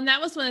 Well, and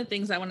that was one of the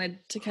things I wanted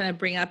to kind of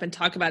bring up and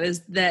talk about,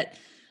 is that,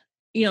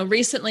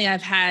 recently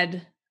I've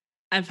had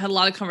a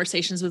lot of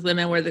conversations with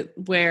women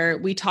where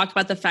we talk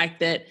about the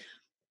fact that,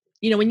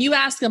 when you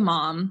ask a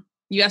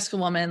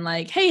woman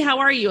like, hey, how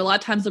are you? A lot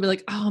of times they'll be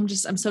like, oh, I'm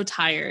so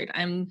tired.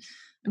 I'm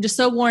just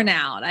so worn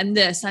out. I'm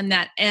this, I'm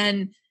that.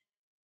 And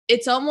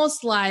it's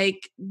almost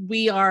like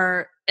we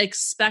are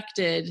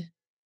expected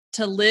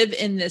to live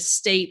in this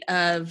state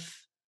of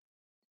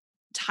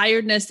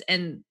tiredness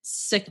and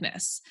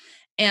sickness.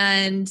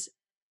 And,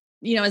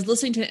 I was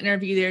listening to an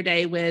interview the other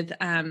day with,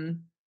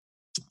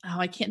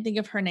 I can't think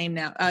of her name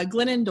now.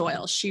 Glennon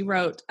Doyle. She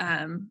wrote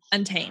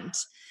Untamed.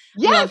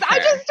 Yes, I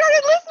just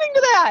started listening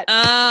to that.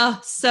 Oh,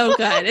 so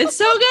good. It's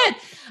so good.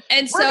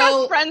 And we're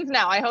best friends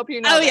now. I hope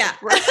you know. Oh, yeah.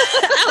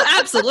 Oh,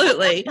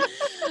 absolutely.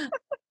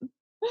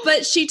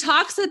 But she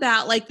talks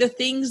about like the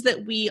things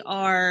that we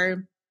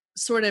are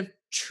sort of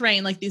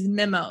trained, like these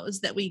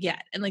memos that we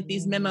get, and like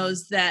these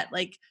memos that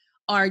like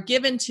are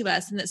given to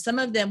us, and that some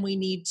of them we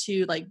need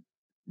to like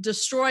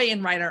destroy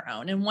and write our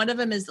own. And one of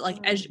them is like,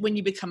 when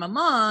you become a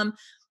mom,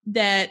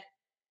 that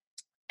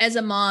as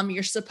a mom,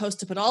 you're supposed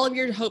to put all of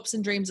your hopes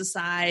and dreams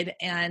aside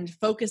and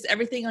focus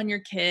everything on your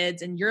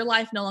kids, and your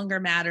life no longer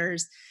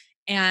matters.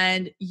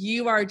 And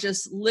you are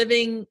just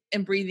living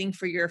and breathing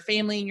for your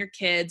family and your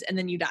kids, and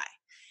then you die.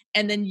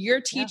 And then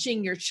you're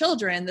teaching your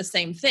children the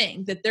same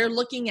thing, that they're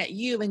looking at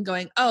you and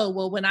going, oh,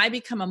 well, when I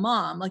become a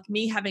mom, like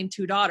me having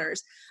 2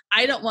 daughters,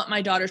 I don't want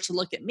my daughters to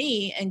look at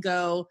me and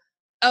go,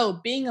 oh,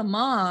 being a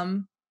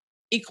mom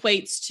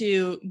equates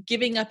to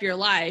giving up your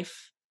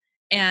life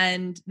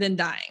and then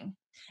dying.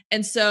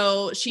 And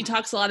so she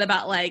talks a lot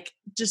about like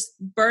just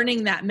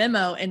burning that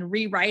memo and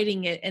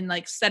rewriting it and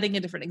like setting a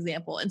different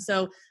example. And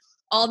so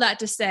all that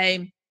to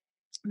say,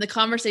 the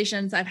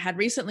conversations I've had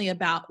recently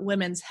about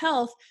women's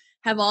health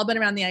have all been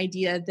around the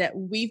idea that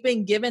we've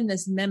been given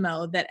this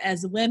memo that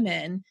as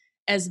women,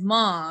 as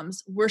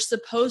moms, we're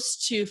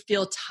supposed to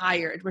feel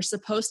tired. We're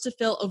supposed to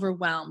feel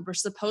overwhelmed. We're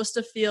supposed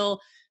to feel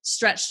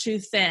stretched too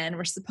thin.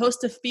 We're supposed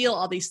to feel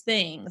all these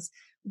things,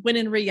 when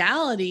in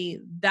reality,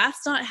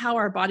 that's not how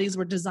our bodies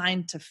were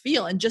designed to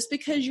feel. And just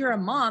because you're a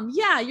mom,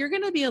 you're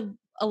going to be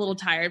a little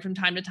tired from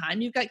time to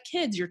time. You've got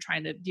kids you're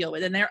trying to deal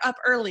with, and they're up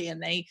early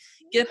and they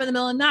get up in the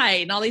middle of the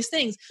night and all these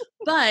things.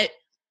 But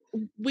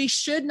we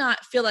should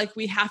not feel like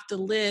we have to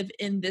live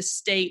in this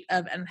state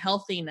of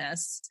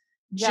unhealthiness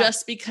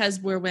just because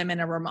we're women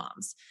or we're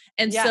moms.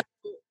 And so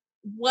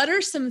what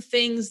are some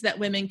things that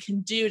women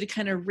can do to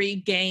kind of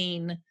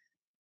regain,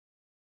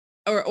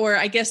 or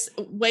I guess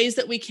ways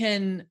that we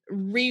can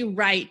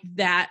rewrite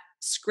that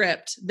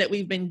script that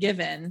we've been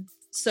given,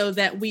 so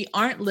that we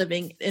aren't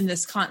living in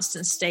this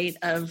constant state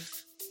of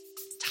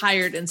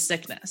tired and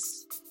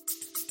sickness?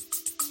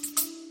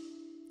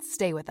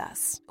 Stay with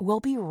us. We'll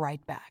be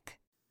right back.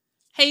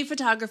 Hey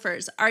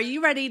photographers, are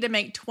you ready to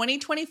make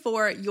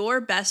 2024 your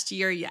best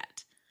year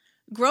yet?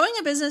 Growing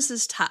a business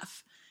is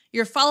tough.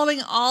 You're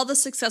following all the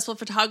successful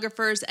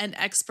photographers and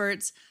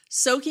experts,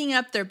 soaking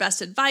up their best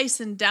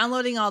advice and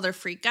downloading all their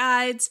free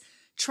guides,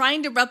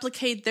 trying to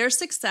replicate their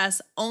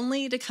success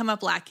only to come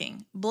up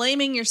lacking,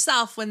 blaming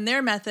yourself when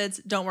their methods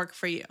don't work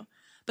for you.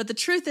 But the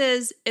truth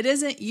is, it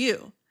isn't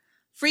you.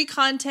 Free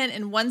content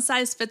and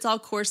one-size-fits-all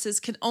courses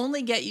can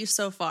only get you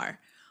so far.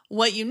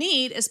 What you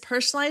need is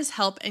personalized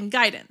help and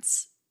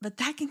guidance, but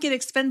that can get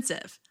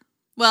expensive.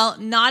 Well,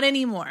 not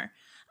anymore.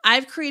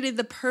 I've created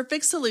the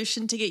perfect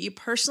solution to get you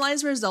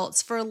personalized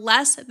results for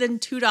less than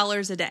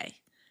 $2 a day.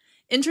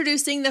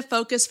 Introducing the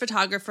Focus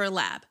Photographer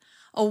Lab,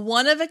 a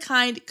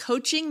one-of-a-kind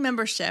coaching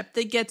membership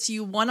that gets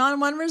you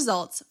one-on-one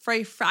results for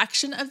a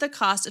fraction of the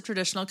cost of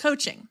traditional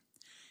coaching.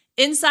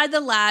 Inside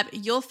the lab,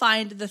 you'll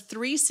find the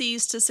 3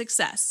 C's to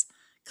success: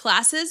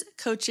 classes,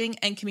 coaching,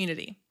 and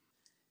community.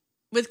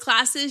 With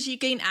classes, you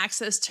gain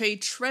access to a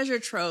treasure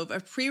trove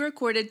of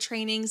pre-recorded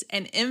trainings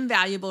and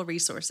invaluable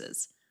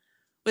resources.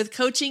 With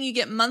coaching, you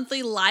get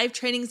monthly live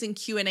trainings and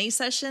Q&A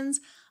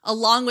sessions,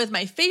 along with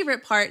my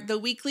favorite part, the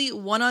weekly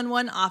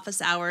one-on-one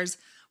office hours,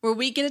 where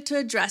we get to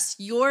address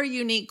your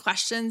unique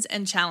questions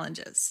and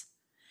challenges.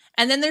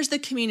 And then there's the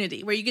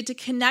community, where you get to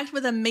connect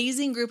with an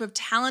amazing group of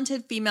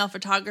talented female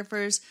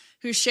photographers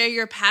who share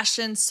your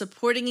passion,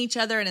 supporting each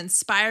other and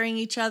inspiring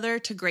each other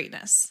to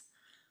greatness.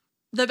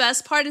 The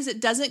best part is it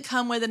doesn't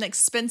come with an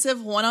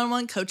expensive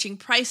one-on-one coaching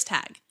price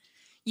tag.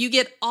 You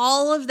get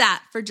all of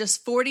that for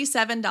just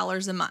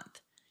 $47 a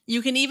month.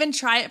 You can even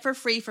try it for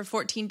free for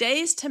 14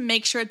 days to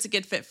make sure it's a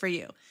good fit for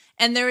you.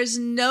 And there is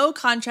no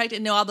contract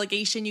and no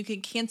obligation. You can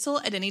cancel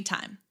at any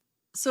time.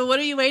 So what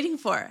are you waiting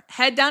for?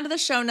 Head down to the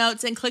show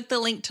notes and click the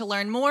link to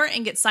learn more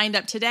and get signed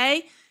up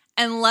today.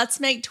 And let's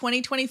make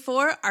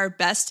 2024 our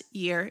best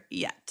year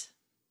yet.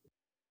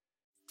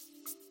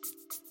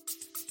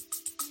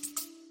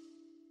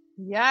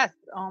 Yes.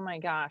 Oh my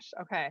gosh.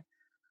 Okay.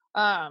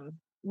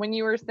 When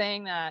you were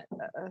saying that,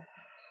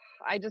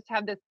 I just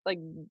have this like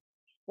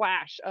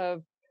flash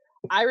of,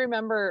 I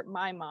remember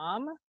my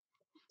mom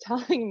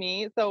telling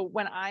me, so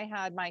when I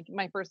had my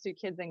first 2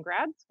 kids in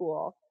grad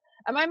school,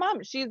 and my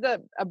mom, she's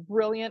a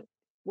brilliant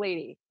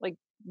lady, like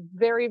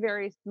very,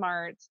 very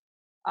smart.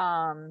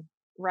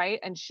 Right.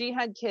 And she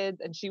had kids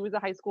and she was a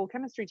high school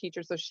chemistry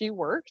teacher. So she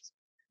worked,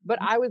 but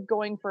I was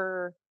going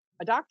for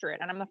a doctorate,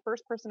 and I'm the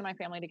first person in my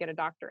family to get a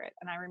doctorate.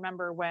 And I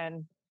remember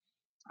when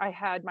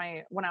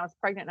when I was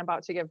pregnant and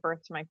about to give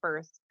birth to my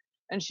first,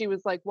 and she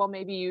was like, well,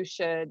 maybe you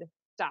should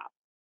stop.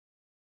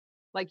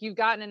 Like, you've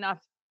gotten enough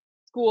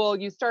school,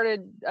 you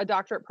started a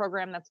doctorate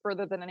program that's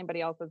further than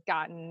anybody else has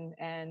gotten,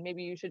 and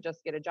maybe you should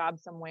just get a job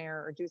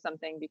somewhere or do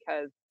something,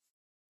 because,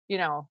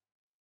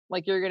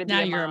 like, you're going to be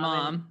Now a you're mom.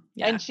 a mom.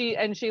 Yeah.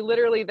 And she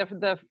literally,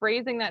 the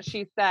phrasing that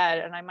she said,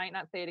 and I might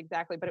not say it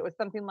exactly, but it was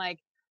something like,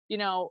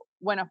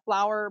 when a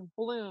flower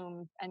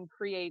blooms and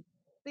creates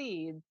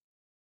seeds,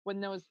 when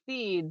those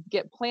seeds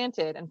get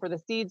planted, and for the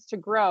seeds to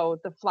grow,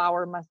 the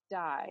flower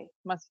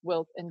must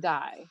wilt and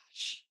die.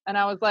 And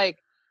I was like,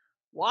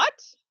 what?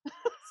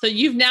 So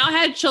you've now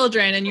had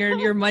children, and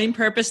your main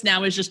purpose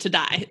now is just to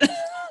die.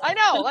 I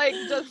know, like,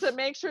 just to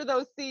make sure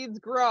those seeds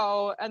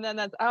grow. And then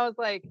I was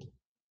like,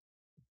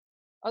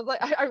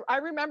 I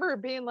remember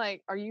being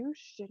like, are you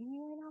shitting me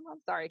right now, Mom?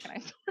 Sorry, can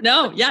I?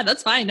 No, yeah,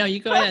 that's fine. No, you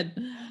go ahead.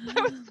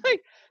 I was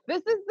like,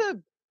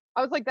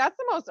 I was like, that's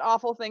the most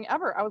awful thing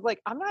ever. I was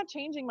like, I'm not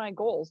changing my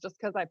goals just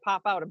because I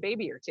pop out a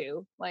baby or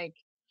 2. Like,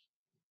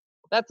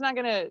 that's not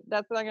gonna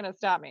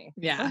stop me.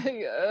 Yeah.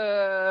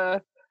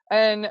 Like,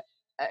 and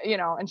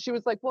and she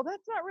was like, well,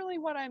 that's not really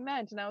what I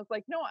meant. And I was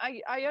like, no,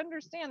 I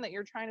understand that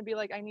you're trying to be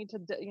like, I need to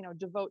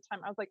devote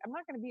time. I was like, I'm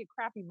not going to be a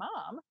crappy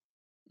mom,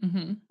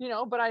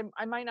 but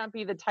I might not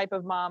be the type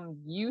of mom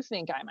you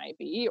think I might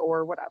be,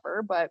 or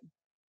whatever. But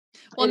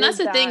well, and that's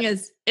the thing,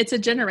 is it's a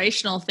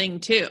generational thing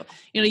too.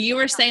 You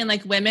were saying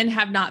like women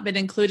have not been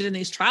included in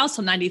these trials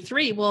till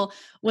 93. Well,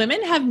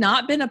 women have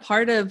not been a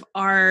part of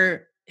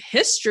our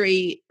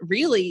history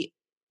really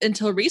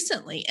until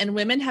recently, and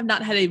women have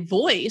not had a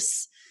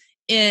voice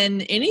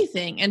in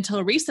anything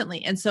until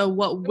recently. And so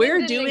what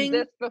we're doing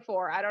exist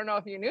before. I don't know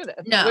if you knew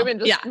this. No, women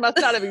just must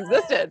not have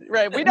existed,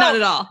 right? We don't, not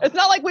at all. It's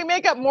not like we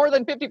make up more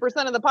than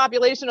 50% of the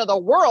population of the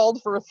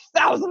world for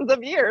thousands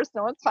of years.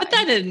 So it's fine. But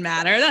that didn't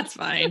matter. That's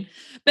fine.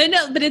 But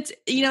it's,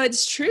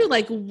 it's true.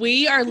 Like,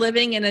 we are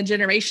living in a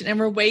generation, and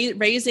we're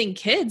raising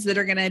kids that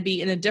are going to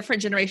be in a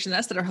different generation than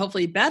us, that are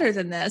hopefully better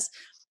than this.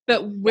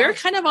 But we're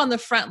kind of on the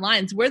front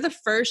lines. We're the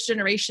first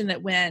generation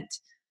that went,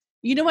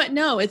 you know what?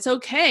 No, it's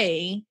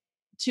okay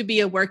to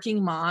be a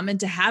working mom and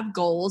to have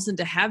goals and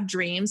to have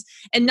dreams,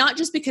 and not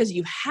just because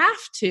you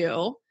have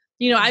to.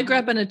 I grew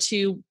up in a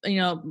 2,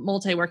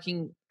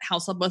 multi-working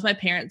household. Both my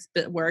parents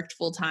worked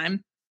full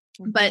time,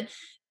 but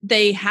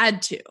they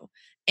had to.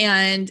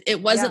 And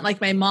it wasn't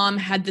like my mom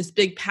had this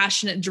big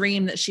passionate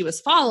dream that she was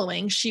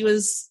following. She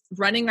was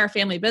running our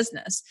family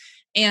business.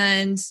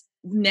 And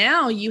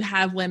now you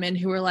have women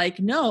who are like,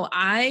 no,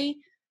 I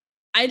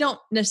don't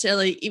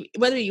necessarily,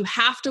 whether you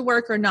have to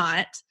work or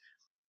not,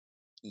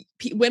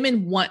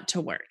 women want to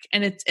work.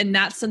 And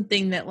that's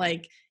something that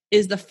like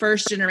is the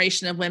first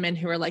generation of women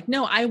who are like,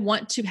 no, I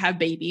want to have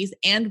babies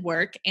and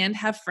work and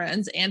have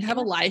friends and have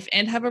a life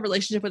and have a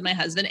relationship with my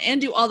husband and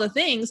do all the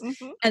things.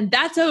 And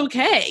that's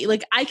okay.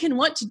 Like, I can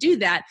want to do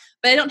that,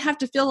 but I don't have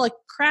to feel like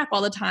crap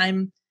all the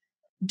time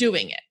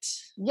doing it.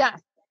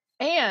 Yes.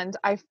 And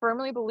I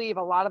firmly believe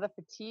a lot of the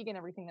fatigue and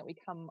everything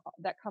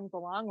that comes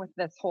along with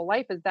this whole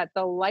life is that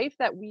the life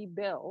that we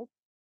build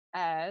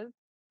as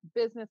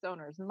business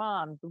owners,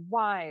 moms,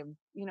 wives,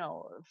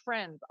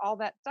 friends, all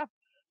that stuff,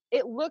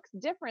 it looks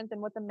different than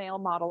what the male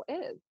model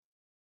is.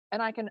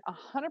 And I can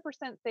 100%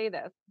 say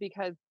this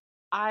because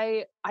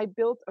I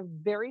built a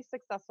very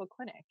successful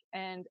clinic,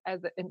 and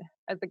as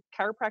a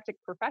chiropractic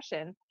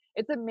profession,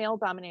 it's a male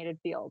dominated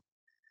field.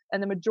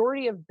 And the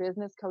majority of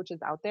business coaches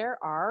out there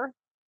are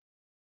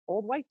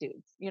old white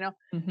dudes,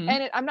 Mm-hmm.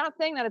 and I'm not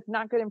saying that it's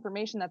not good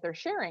information that they're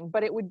sharing,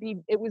 but it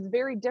was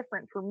very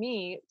different for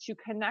me to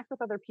connect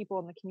with other people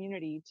in the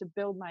community to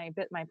build my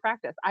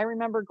practice. I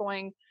remember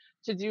going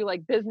to do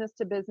like business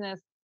to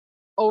business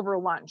over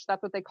lunch.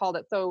 That's what they called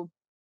it. So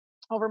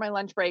over my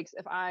lunch breaks,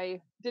 if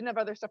I didn't have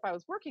other stuff I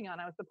was working on,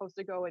 I was supposed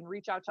to go and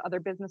reach out to other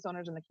business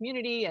owners in the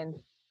community and,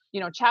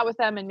 chat with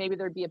them. And maybe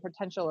there'd be a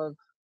potential of,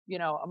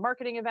 a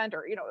marketing event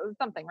or,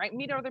 something, right?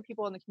 Meet other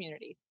people in the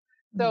community.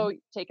 Mm-hmm. So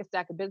take a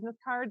stack of business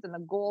cards, and the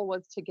goal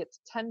was to get to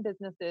 10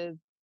 businesses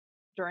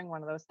during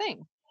one of those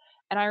things.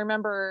 And I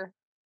remember,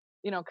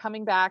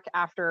 coming back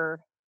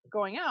after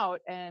going out,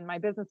 and my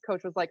business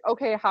coach was like,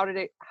 okay, how did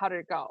it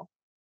go?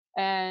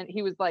 And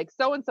he was like,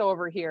 so-and-so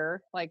over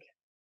here, like,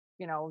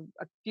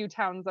 a few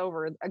towns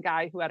over, a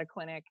guy who had a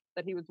clinic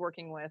that he was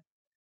working with.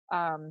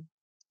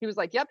 He was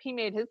like, yep, he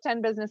made his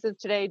 10 businesses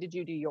today. Did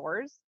you do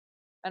yours?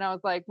 And I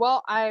was like,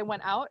 well, I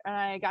went out and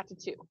I got to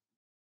 2.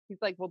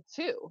 He's like, well,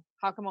 2,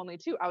 how come only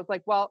 2? I was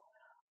like, well,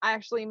 I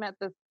actually met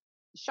this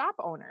shop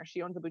owner.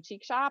 She owns a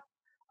boutique shop.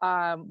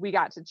 We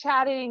got to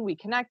chatting, we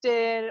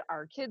connected.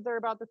 Our kids are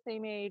about the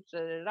same age, da,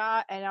 da,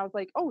 da. And I was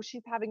like, oh,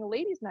 she's having a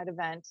ladies' night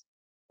event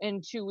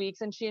in 2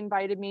 weeks, and she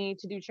invited me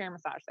to do chair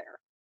massage there.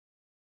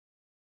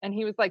 And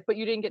he was like, but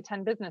you didn't get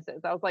 10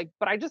 businesses. I was like,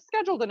 but I just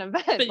scheduled an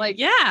event. But like,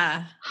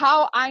 yeah,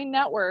 how I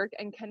network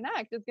and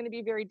connect is going to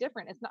be very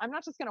different. I'm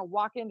not just going to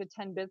walk into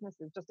 10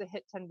 businesses just to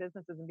hit 10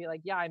 businesses and be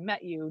like, yeah, I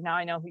met you. Now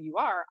I know who you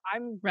are.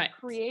 I'm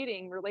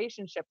creating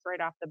relationships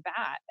right off the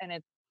bat. And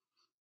it's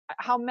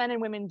how men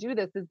and women do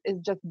this is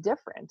just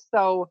different.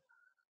 So,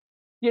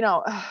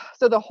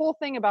 so the whole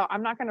thing about,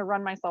 I'm not going to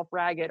run myself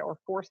ragged or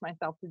force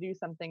myself to do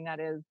something that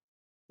is,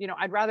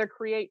 I'd rather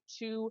create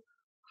 2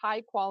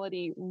 high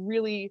quality,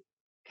 really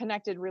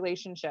connected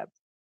relationships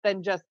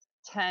than just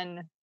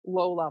 10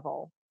 low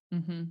level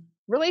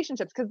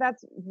relationships, because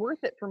that's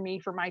worth it for me,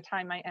 for my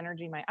time, my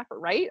energy, my effort,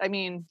 right? I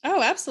mean,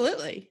 oh,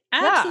 absolutely.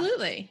 Yeah.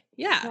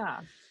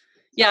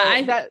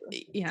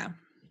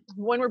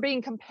 When we're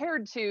being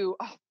compared to,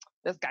 oh,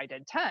 this guy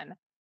did 10,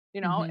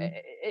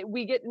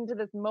 we get into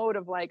this mode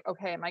of like,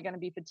 okay, am I going to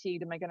be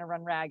fatigued? Am I going to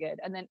run ragged?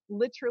 And then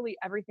literally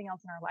everything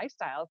else in our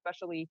lifestyle,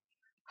 especially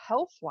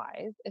health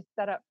wise, is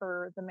set up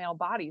for the male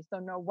body. So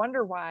no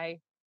wonder why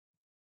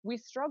we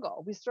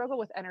struggle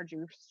with energy,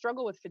 we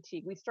struggle with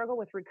fatigue, we struggle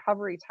with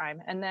recovery time.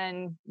 And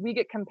then we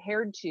get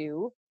compared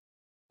to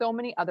so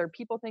many other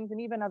people, things, and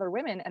even other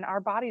women, and our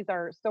bodies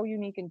are so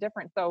unique and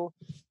different. So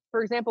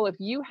for example, if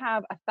you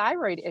have a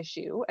thyroid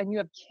issue and you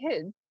have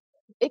kids,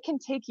 it can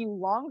take you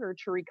longer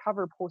to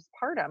recover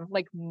postpartum,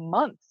 like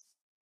months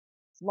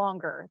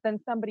longer than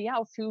somebody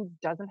else who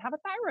doesn't have a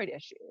thyroid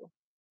issue.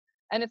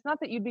 And it's not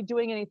that you'd be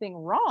doing anything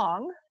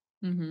wrong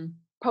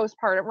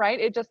postpartum, right?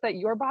 It's just that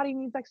your body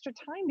needs extra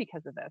time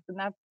because of this. And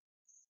that's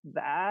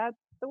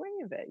the way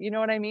of it. You know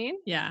what I mean?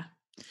 Yeah.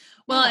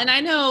 Well, and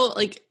I know,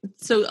 like,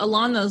 so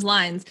along those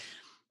lines,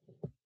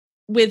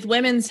 with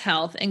women's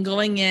health and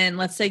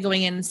let's say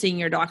going in and seeing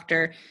your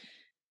doctor,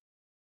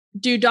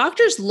 do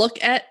doctors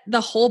look at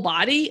the whole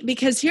body?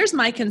 Because here's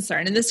my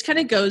concern, and this kind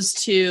of goes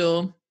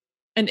to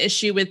an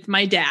issue with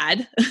my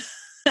dad.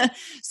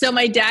 So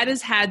my dad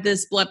has had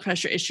this blood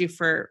pressure issue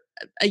for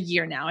a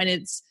year now, and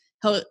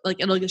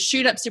it'll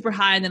shoot up super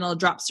high and then it'll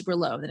drop super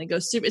low. Then it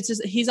goes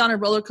he's on a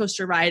roller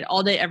coaster ride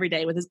all day, every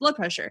day with his blood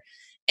pressure,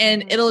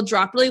 and it'll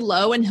drop really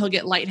low and he'll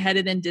get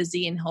lightheaded and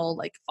dizzy and he'll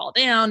like fall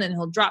down and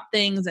he'll drop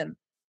things.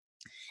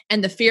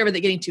 And the fear of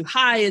it getting too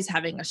high is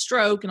having a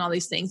stroke and all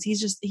these things.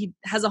 He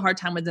has a hard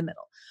time with the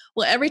middle.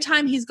 Well, every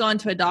time he's gone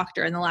to a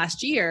doctor in the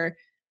last year,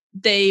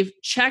 they've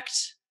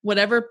checked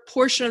whatever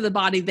portion of the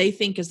body they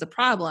think is the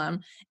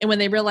problem. And when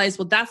they realize,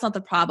 well, that's not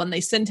the problem,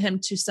 they send him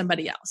to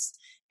somebody else.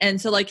 And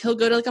so like, he'll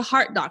go to like a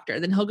heart doctor,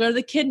 then he'll go to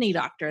the kidney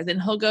doctor, then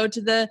he'll go to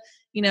the,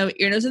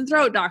 ear, nose, and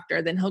throat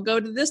doctor, then he'll go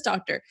to this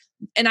doctor.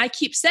 And I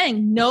keep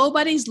saying,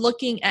 nobody's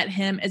looking at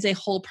him as a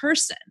whole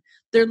person.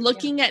 They're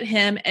looking at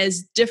him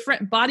as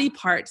different body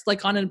parts,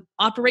 like on an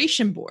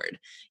operation board,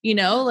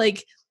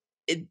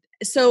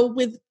 so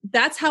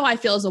that's how I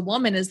feel as a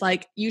woman, is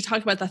like, you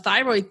talked about the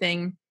thyroid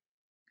thing.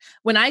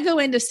 When I go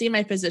in to see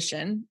my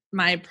physician,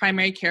 my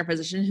primary care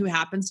physician, who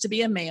happens to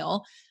be a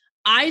male,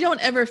 I don't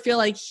ever feel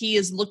like he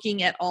is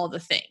looking at all the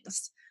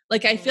things.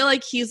 Like, I feel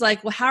like he's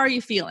like, well, how are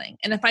you feeling?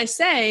 And if I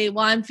say,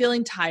 well, I'm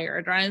feeling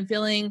tired, or I'm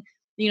feeling,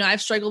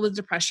 I've struggled with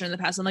depression in the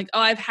past, I'm like, oh,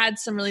 I've had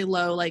some really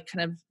low, like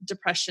kind of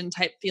depression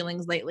type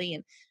feelings lately.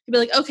 And he'd be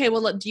like, okay,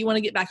 well, look, do you want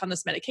to get back on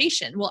this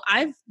medication? Well,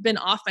 I've been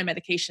off my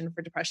medication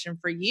for depression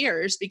for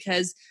years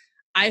because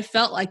I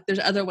felt like there's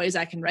other ways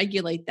I can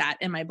regulate that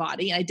in my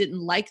body. I didn't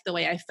like the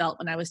way I felt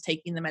when I was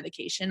taking the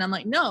medication. I'm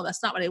like, no,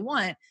 that's not what I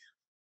want.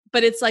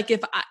 But it's like,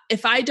 if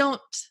I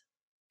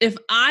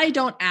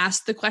don't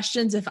ask the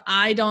questions, if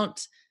I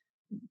don't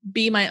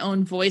be my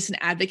own voice and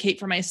advocate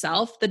for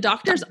myself, the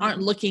doctors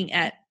aren't looking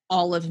at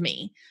all of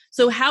me.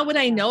 So how would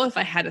I know if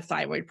I had a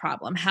thyroid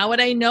problem? How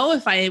would I know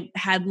if I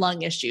had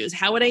lung issues?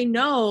 How would I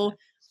know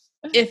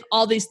if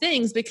all these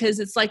things? Because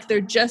it's like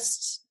they're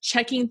just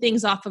checking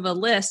things off of a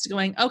list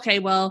going, okay,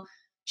 well,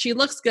 she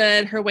looks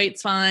good, her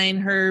weight's fine,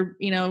 her,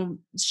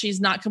 she's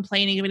not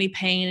complaining of any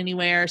pain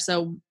anywhere,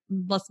 so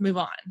let's move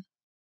on.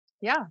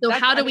 Yeah. So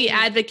how do we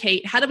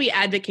advocate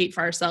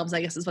for ourselves,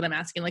 I guess is what I'm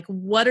asking. Like,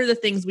 what are the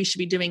things we should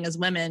be doing as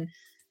women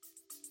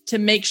to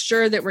make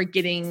sure that we're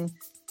getting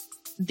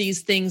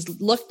these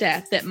things looked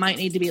at that might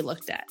need to be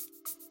looked at?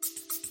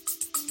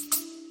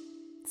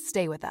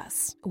 Stay with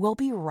us. We'll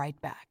be right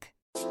back.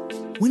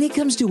 When it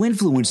comes to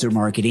influencer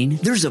marketing,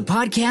 there's a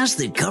podcast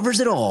that covers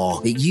it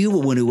all that you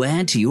will want to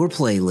add to your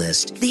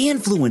playlist. The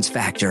Influence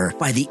Factor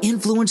by the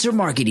Influencer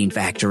Marketing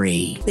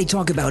Factory. They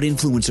talk about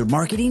influencer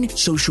marketing,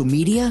 social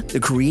media,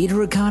 the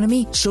creator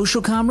economy, social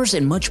commerce,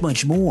 and much,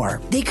 much more.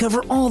 They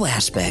cover all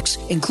aspects,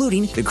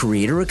 including the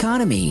creator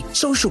economy,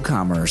 social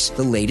commerce,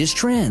 the latest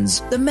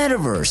trends, the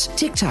metaverse,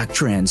 TikTok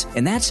trends,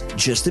 and that's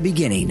just the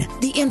beginning.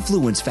 The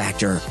Influence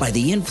Factor by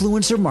the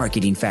Influencer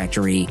Marketing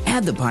Factory.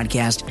 Add the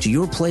podcast to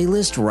your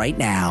playlist right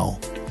now.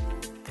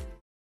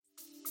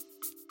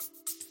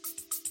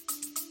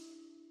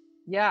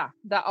 Yeah,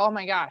 oh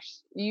my gosh,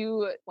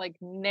 you like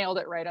nailed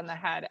it right on the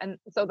head. And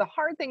so the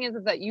hard thing is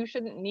that you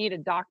shouldn't need a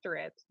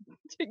doctorate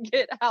to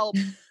get help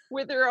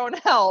with your own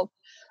health.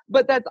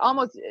 But that's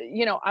almost,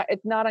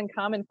 it's not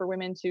uncommon for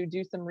women to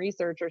do some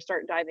research or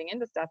start diving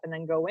into stuff and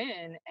then go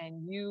in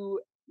and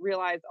you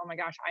realize, oh my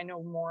gosh, I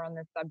know more on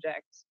this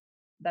subject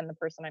than the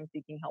person I'm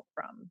seeking help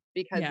from,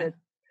 because it's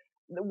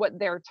what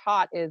they're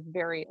taught is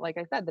very, like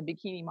I said, the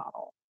bikini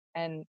model,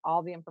 and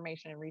all the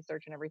information and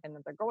research and everything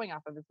that they're going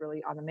off of is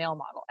really on the male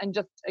model. And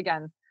just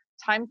again,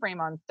 time frame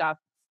on stuff,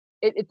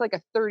 it's like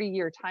a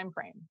 30-year time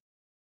frame.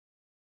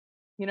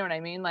 You know what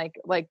I mean? Like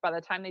by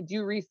the time they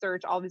do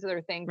research, all these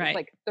other things, it's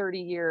like 30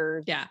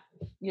 years,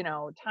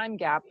 time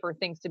gap for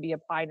things to be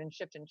applied and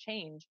shift and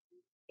change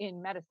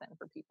in medicine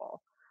for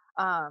people.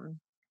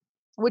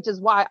 Which is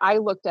why I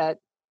looked at,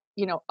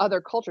 other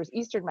cultures,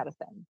 Eastern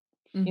medicine,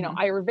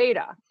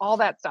 Ayurveda, all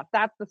that stuff.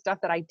 That's the stuff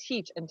that I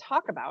teach and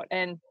talk about.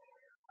 And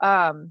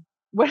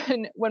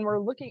when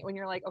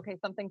you're like, okay,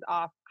 something's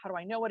off, how do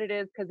I know what it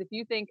is? Because if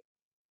you think,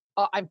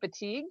 oh, I'm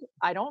fatigued,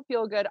 I don't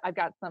feel good, I've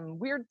got some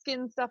weird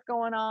skin stuff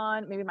going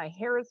on, maybe my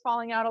hair is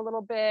falling out a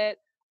little bit,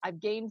 I've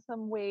gained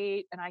some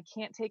weight and I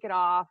can't take it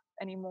off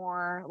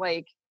anymore,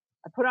 like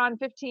I put on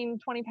 15,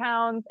 20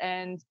 pounds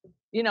and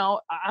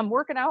I'm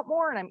working out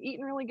more and I'm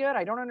eating really good,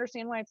 I don't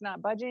understand why it's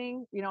not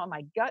budging, and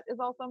my gut is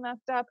also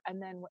messed up.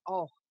 And then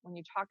when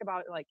you talk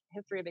about like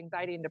history of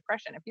anxiety and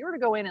depression, if you were to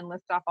go in and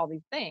list off all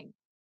these things,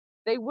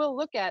 they will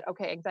look at,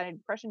 okay, anxiety and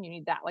depression, you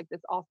need that, like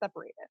this all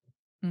separated.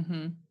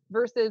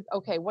 Versus,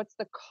 okay, what's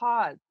the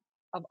cause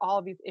of all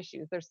of these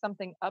issues? There's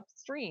something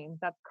upstream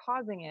that's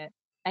causing it,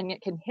 and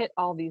it can hit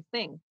all these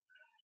things.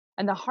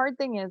 And the hard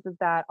thing is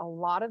that a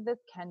lot of this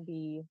can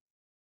be,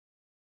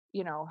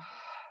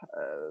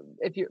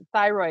 if your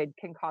thyroid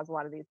can cause a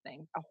lot of these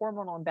things, a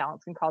hormonal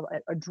imbalance can cause,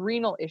 an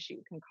adrenal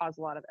issue can cause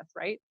a lot of this,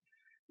 right?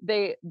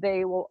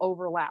 They will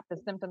overlap. The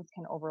symptoms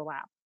can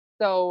overlap.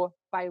 So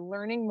by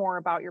learning more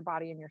about your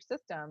body and your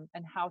system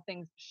and how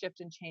things shift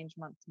and change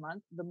month to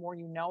month, the more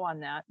you know on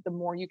that, the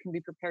more you can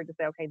be prepared to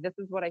say, okay, this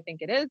is what I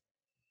think it is.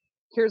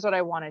 Here's what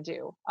I want to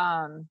do.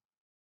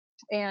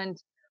 And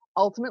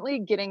ultimately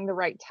getting the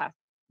right tests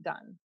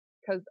done.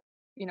 Because,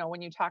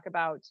 when you talk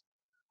about,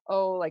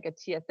 like a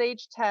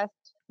TSH test,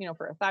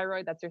 for a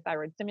thyroid, that's your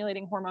thyroid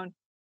stimulating hormone,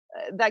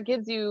 that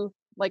gives you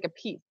like a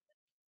piece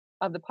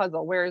of the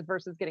puzzle. Whereas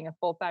versus getting a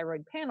full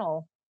thyroid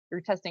panel, you're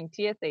testing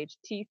TSH,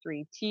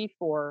 T3,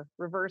 T4,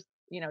 reverse,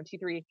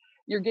 T3,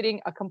 you're getting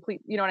a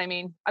complete, you know what I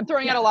mean? I'm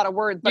throwing out a lot of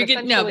words, but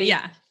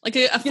like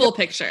a full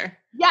picture.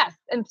 Yes.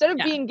 Instead of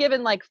being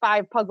given like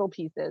 5 puzzle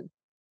pieces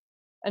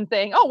and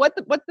saying, oh, what's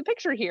the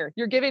picture here?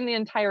 You're giving the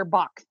entire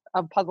box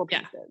of puzzle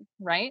pieces,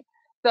 right?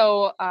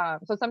 So,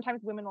 so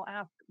sometimes women will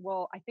ask,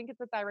 well, I think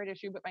it's a thyroid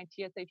issue, but my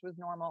TSH was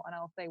normal. And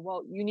I'll say,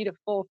 well, you need a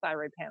full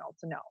thyroid panel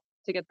to know,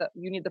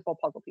 you need the full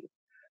puzzle piece.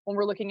 When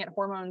we're looking at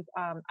hormones,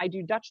 I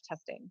do Dutch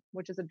testing,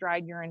 which is a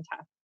dried urine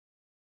test.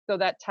 So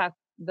that tests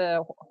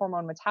the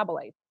hormone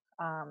metabolites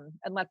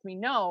and lets me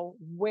know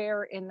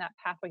where in that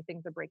pathway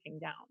things are breaking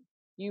down.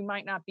 You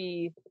might not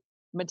be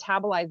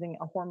metabolizing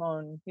a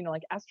hormone,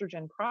 like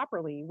estrogen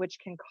properly, which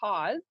can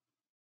cause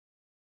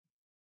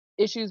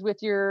issues with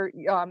your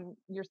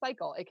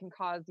cycle. It can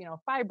cause,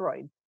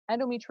 fibroids,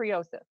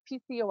 endometriosis,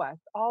 PCOS,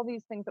 all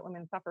these things that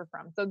women suffer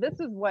from. So this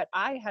is what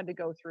I had to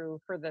go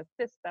through for the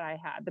cyst that I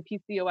had, the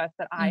PCOS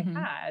that I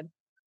had.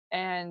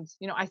 And,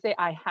 I say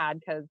I had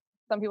because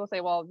some people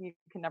say, well, you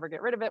can never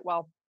get rid of it.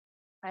 Well,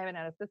 I haven't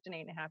had a cyst in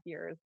 8.5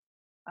 years.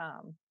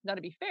 Now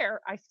to be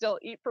fair, I still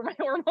eat for my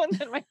hormones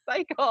and my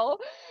cycle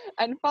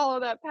and follow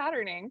that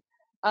patterning.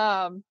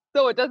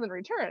 So it doesn't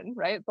return,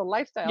 right? It's a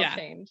lifestyle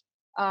change.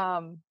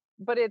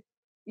 But it's,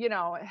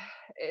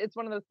 it's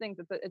one of those things.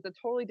 It's a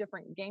totally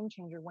different game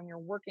changer when you're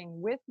working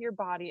with your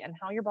body and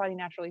how your body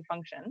naturally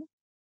functions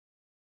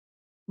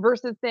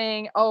versus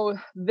saying, oh,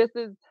 this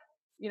is,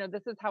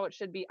 this is how it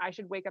should be. I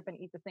should wake up and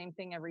eat the same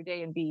thing every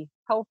day and be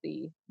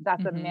healthy.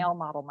 That's a male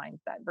model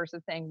mindset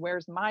versus saying,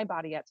 where's my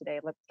body at today?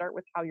 Let's start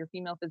with how your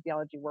female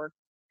physiology works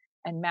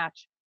and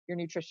match your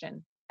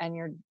nutrition and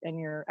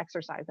your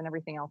exercise and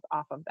everything else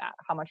off of that.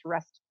 How much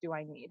rest do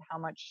I need? How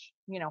much,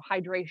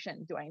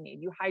 hydration do I need?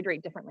 You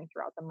hydrate differently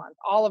throughout the month,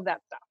 all of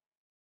that stuff.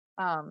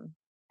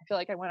 I feel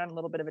like I went on a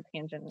little bit of a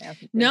tangent.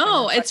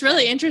 No, it's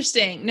really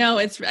interesting. No,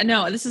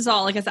 this is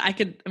all, like I said, I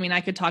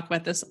could talk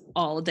about this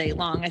all day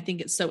long. I think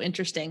it's so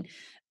interesting.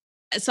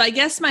 So I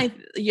guess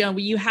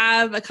you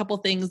have a couple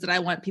things that I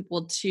want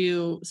people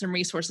some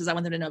resources I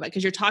want them to know about,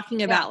 because you're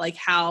talking about like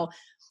how,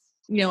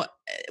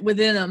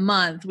 within a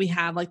month we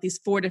have like these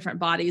 4 different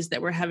bodies that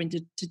we're having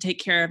to take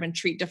care of and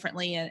treat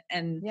differently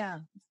and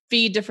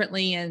feed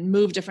differently and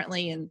move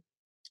differently. And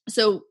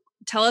so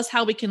tell us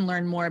how we can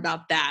learn more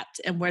about that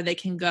and where they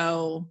can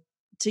go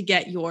to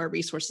get your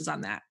resources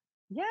on that.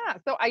 Yeah.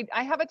 So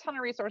I have a ton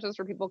of resources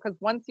for people, because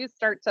once you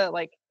start to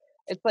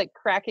it's like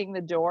cracking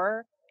the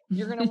door,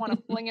 you're going to want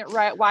to fling it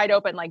right wide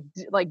open, like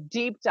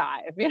deep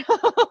dive,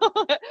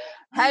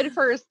 head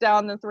first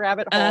down this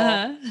rabbit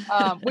hole,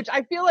 which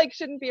I feel like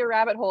shouldn't be a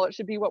rabbit hole. It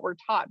should be what we're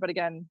taught. But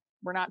again,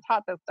 we're not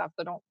taught this stuff.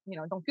 So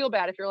don't feel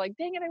bad if you're like,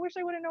 dang it, I wish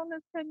I would have known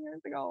this 10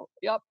 years ago.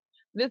 Yep.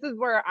 This is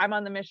where I'm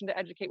on the mission to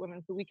educate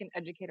women so we can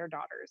educate our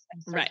daughters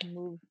and start to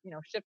move,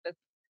 shift this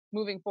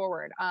moving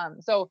forward.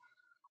 So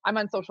I'm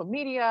on social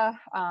media.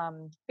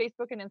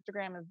 Facebook and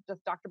Instagram is just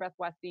Dr. Beth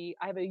Westie.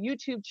 I have a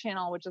YouTube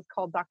channel, which is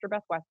called Dr.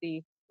 Beth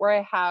Westie, where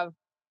I have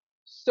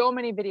so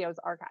many videos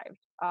archived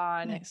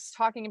on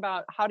talking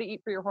about how to eat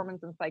for your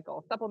hormones and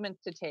cycle,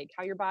 supplements to take,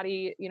 how your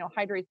body,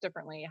 hydrates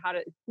differently, how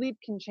to sleep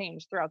can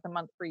change throughout the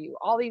month for you,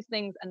 all these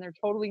things. And they're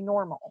totally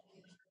normal.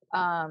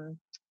 And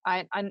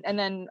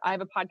then I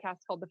have a podcast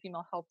called The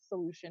Female Health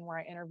Solution, where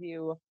I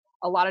interview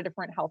a lot of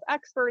different health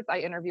experts. I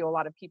interview a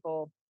lot of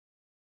people,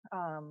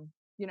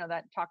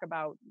 that talk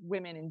about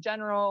women in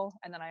general.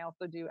 And then I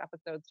also do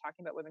episodes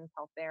talking about women's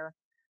health there.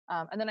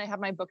 And then I have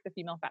my book, The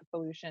Female Fat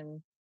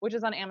Solution, which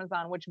is on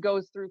Amazon, which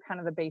goes through kind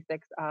of the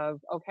basics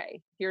of,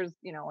 okay, here's,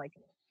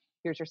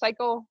 here's your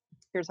cycle.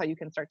 Here's how you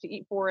can start to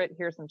eat for it.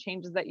 Here's some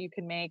changes that you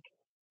can make.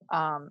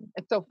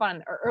 It's so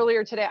fun.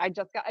 Earlier today, I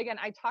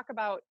talk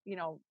about,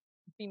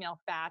 female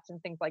fats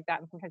and things like that.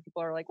 And sometimes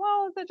people are like,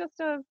 well, is it just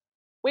a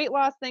weight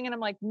loss thing? And I'm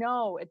like,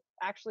 no, it's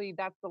actually,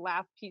 that's the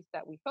last piece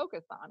that we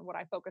focus on. What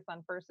I focus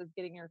on first is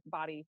getting your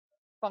body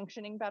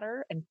functioning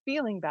better and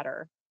feeling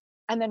better.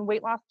 And then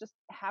weight loss just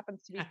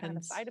happens to be kind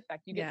of a side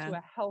effect. You get to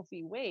a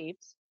healthy weight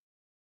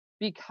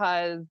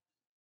because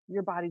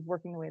your body's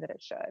working the way that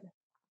it should.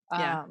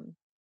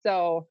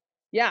 So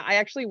yeah, I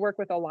actually work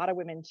with a lot of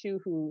women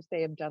too, who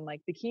say have done like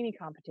bikini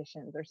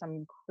competitions or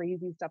some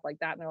crazy stuff like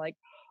that. And they're like,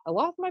 I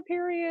lost my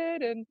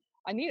period and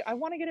I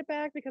want to get it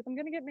back because I'm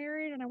going to get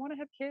married and I want to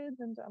have kids.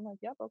 And I'm like,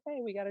 yep.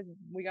 Okay. We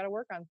gotta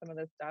work on some of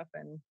this stuff.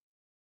 And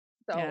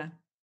so,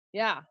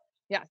 yeah.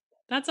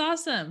 That's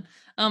awesome.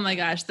 Oh my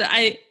gosh.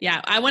 I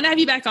want to have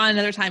you back on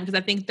another time, because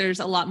I think there's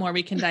a lot more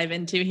we can dive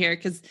into here.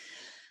 Cause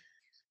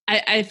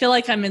I feel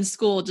like I'm in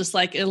school, just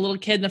like a little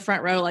kid in the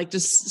front row, like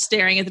just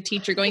staring at the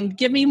teacher going,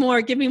 give me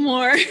more, give me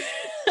more.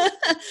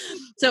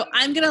 So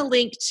I'm going to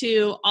link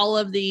to all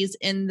of these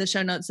in the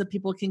show notes so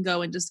people can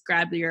go and just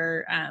grab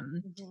your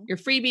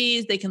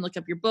freebies. They can look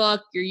up your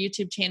book, your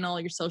YouTube channel,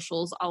 your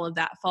socials, all of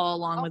that, follow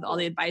along with all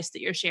the advice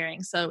that you're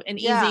sharing. So an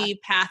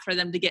easy path for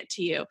them to get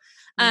to you.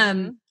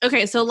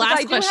 Okay. So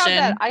last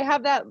question. I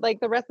have that, like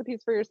the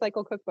recipes for your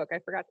cycle cookbook. I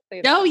forgot to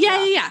say that. Oh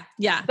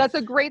yeah. That's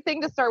a great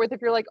thing to start with.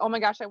 If you're like, oh my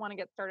gosh, I want to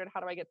get started. How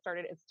do I get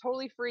started? It's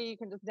totally free. You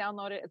can just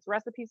download it. It's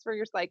recipes for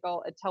your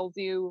cycle. It tells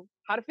you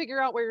how to figure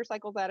out where your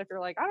cycle's at. If you're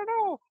like, I don't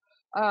know.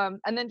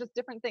 And then just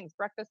different things,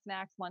 breakfast,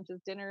 snacks, lunches,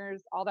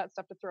 dinners, all that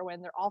stuff to throw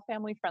in. They're all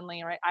family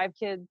friendly, right? I have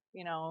kids,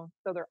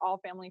 so they're all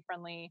family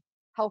friendly,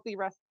 healthy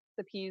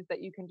recipes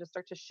that you can just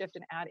start to shift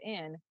and add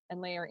in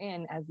and layer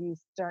in as you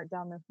start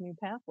down this new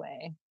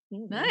pathway.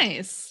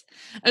 Nice.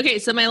 Okay.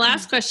 So my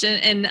last question,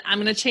 and I'm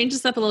going to change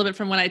this up a little bit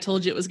from what I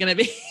told you it was going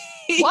to be.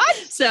 What?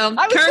 So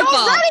I was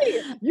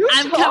curveball.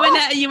 I'm coming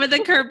at you with a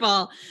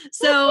curveball.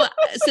 So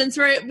since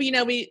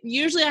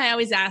I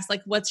always ask,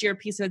 like, what's your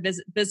piece of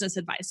business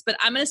advice? But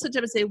I'm going to switch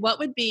up and say, what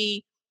would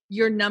be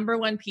your number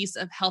one piece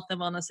of health and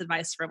wellness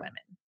advice for women?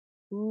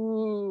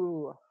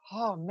 Ooh.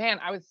 Oh man,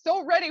 I was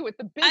so ready with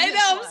the business. I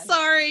know. I'm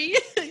sorry.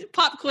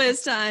 Pop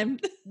quiz time.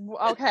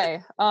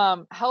 Okay.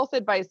 Health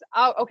advice.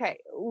 Oh, okay.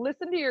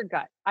 Listen to your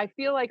gut. I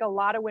feel like a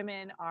lot of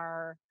women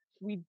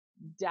we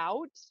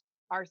doubt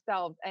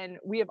ourselves, and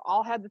we have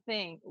all had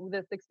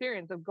this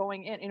experience of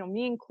going in,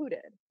 me included,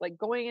 like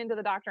going into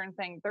the doctor and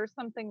saying, there's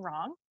something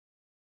wrong.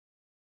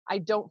 I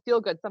don't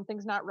feel good.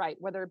 Something's not right,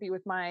 whether it be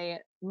with my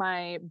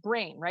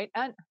brain, right?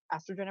 And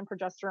estrogen and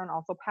progesterone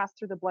also pass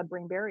through the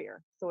blood-brain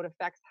barrier. So it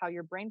affects how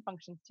your brain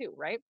functions too,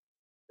 right?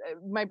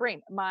 My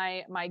brain,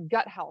 my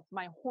gut health,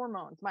 my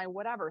hormones, my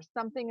whatever,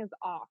 something is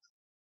off.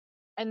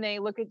 And they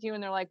look at you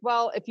and they're like,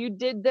 well, if you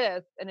did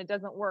this and it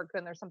doesn't work,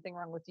 then there's something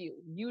wrong with you.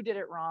 You did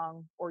it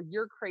wrong, or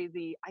you're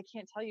crazy. I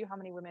can't tell you how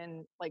many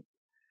women, like,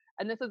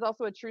 And this is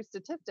also a true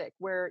statistic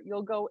where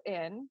you'll go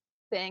in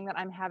saying that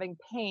I'm having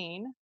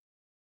pain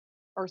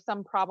or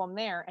some problem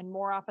there. And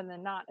more often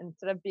than not,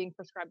 instead of being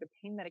prescribed a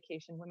pain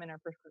medication, women are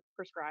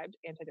prescribed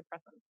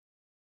antidepressants.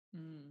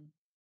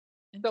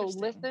 So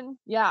listen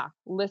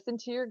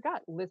to your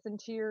gut, listen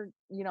to your,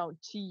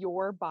 to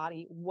your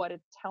body, what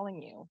it's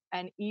telling you.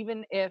 And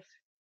even if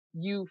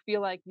you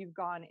feel like you've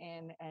gone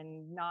in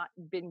and not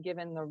been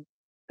given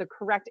the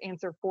correct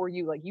answer for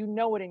you, like,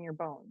 it in your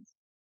bones,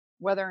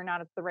 whether or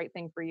not it's the right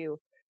thing for you,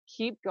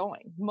 keep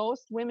going.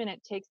 Most women,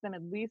 it takes them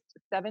at least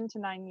 7 to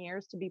 9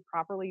 years to be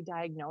properly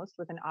diagnosed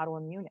with an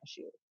autoimmune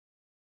issue.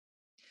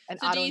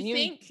 Do you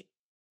think,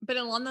 but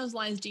along those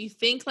lines, do you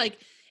think, like,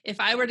 if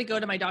I were to go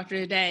to my doctor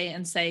today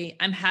and say,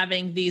 I'm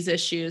having these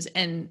issues,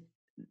 and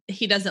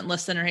he doesn't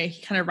listen, or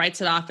he kind of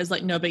writes it off as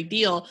like no big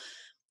deal,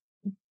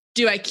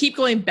 do I keep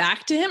going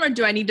back to him, or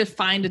do I need to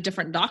find a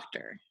different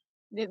doctor?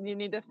 You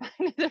need to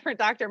find a different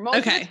doctor. Most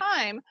of the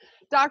time,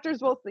 doctors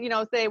will,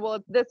 say, well,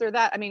 it's this or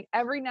that. I mean,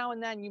 every now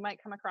and then you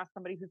might come across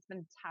somebody who's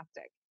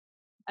fantastic,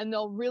 and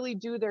they'll really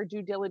do their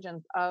due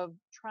diligence of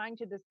trying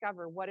to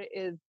discover what it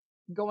is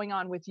going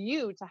on with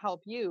you to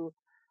help you.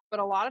 But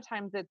a lot of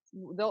times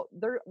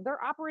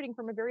they're operating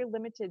from a very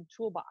limited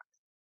toolbox.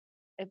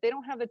 If they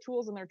don't have the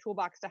tools in their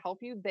toolbox to help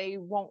you, they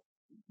won't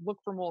look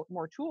for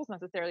more tools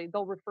necessarily.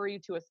 They'll refer you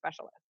to a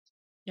specialist.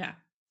 Yeah.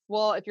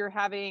 Well, if you're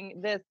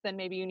having this, then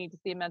maybe you need to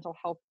see a mental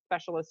health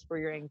specialist for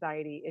your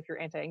anxiety if your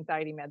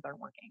anti-anxiety meds aren't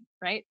working,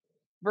 right?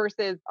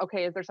 Versus,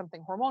 okay, is there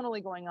something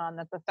hormonally going on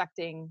that's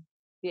affecting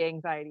the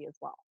anxiety as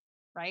well,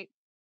 right?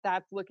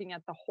 That's looking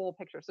at the whole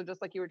picture. So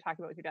just like you were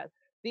talking about with your dad,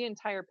 the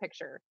entire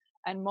picture.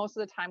 And most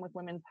of the time with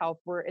women's health,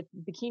 it's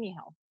bikini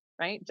health,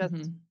 right? Just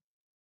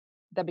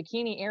the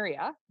bikini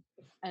area.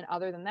 And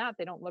other than that,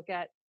 they don't look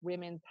at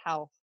women's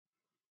health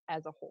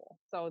as a whole.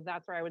 So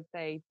that's where I would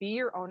say, be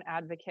your own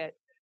advocate,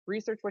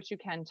 research what you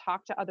can,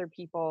 talk to other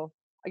people.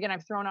 Again,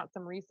 I've thrown out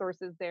some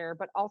resources there,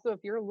 but also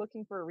if you're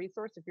looking for a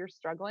resource, if you're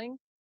struggling,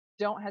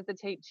 don't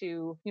hesitate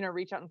to,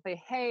 reach out and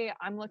say, hey,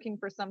 I'm looking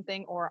for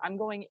something, or I'm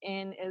going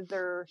in. Is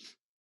there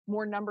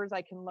more numbers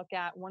I can look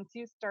at? Once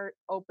you start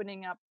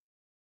opening up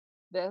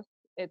this,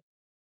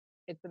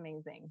 it's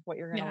amazing what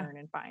you're going to learn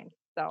and find.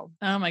 So,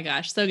 oh my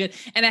gosh, so good.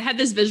 And I had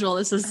this visual,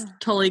 this is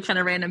totally kind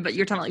of random, but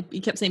you're talking like,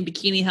 you kept saying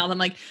bikini health. I'm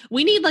like,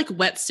 we need like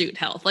wetsuit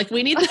health. Like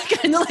we need that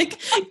kind of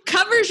like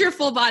covers your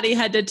full body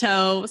head to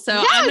toe.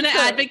 So I'm going to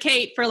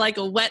advocate for like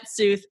a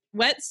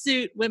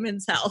wetsuit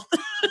women's health.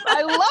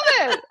 I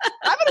love it.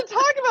 I'm going to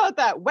talk about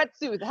that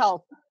wetsuit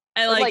health.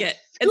 I like it.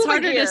 It's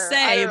harder to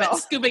say, but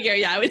scuba gear.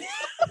 Yeah.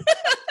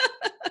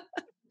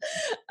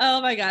 Oh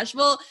my gosh.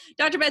 Well,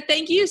 Dr. Beth,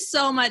 thank you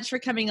so much for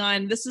coming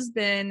on. This has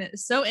been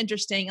so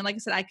interesting. And like I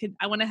said,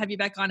 I want to have you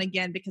back on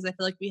again because I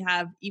feel like we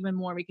have even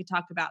more we could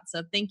talk about.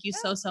 So thank you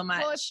so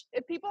much. Well,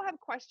 if people have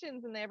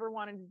questions and they ever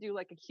wanted to do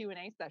like a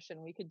Q&A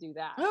session, we could do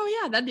that.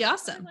 Oh yeah, that'd be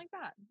awesome. Something like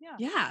that. Yeah.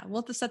 Yeah.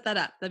 We'll have to set that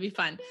up. That'd be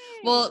fun. Yay.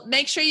 Well,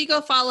 make sure you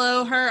go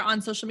follow her on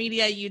social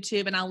media,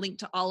 YouTube, and I'll link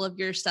to all of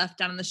your stuff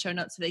down in the show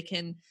notes so they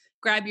can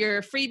grab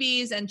your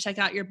freebies and check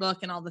out your book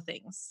and all the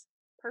things.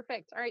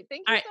 Perfect. All right.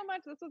 Thank you so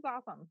much. This was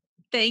awesome.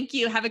 Thank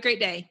you. Have a great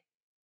day.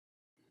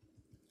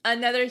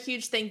 Another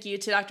huge thank you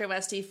to Dr.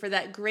 Westie for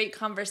that great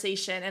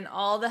conversation and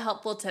all the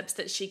helpful tips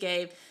that she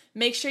gave.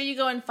 Make sure you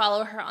go and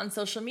follow her on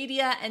social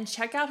media and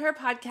check out her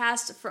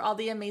podcast for all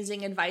the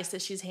amazing advice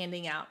that she's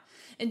handing out.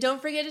 And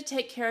don't forget to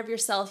take care of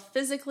yourself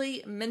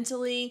physically,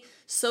 mentally,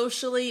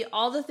 socially,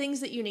 all the things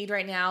that you need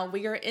right now.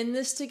 We are in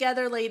this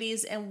together,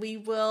 ladies, and we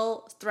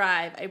will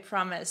thrive. I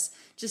promise.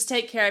 Just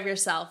take care of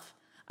yourself.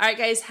 All right,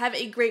 guys, have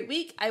a great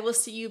week. I will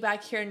see you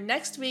back here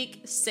next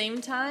week, same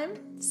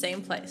time,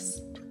 same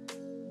place.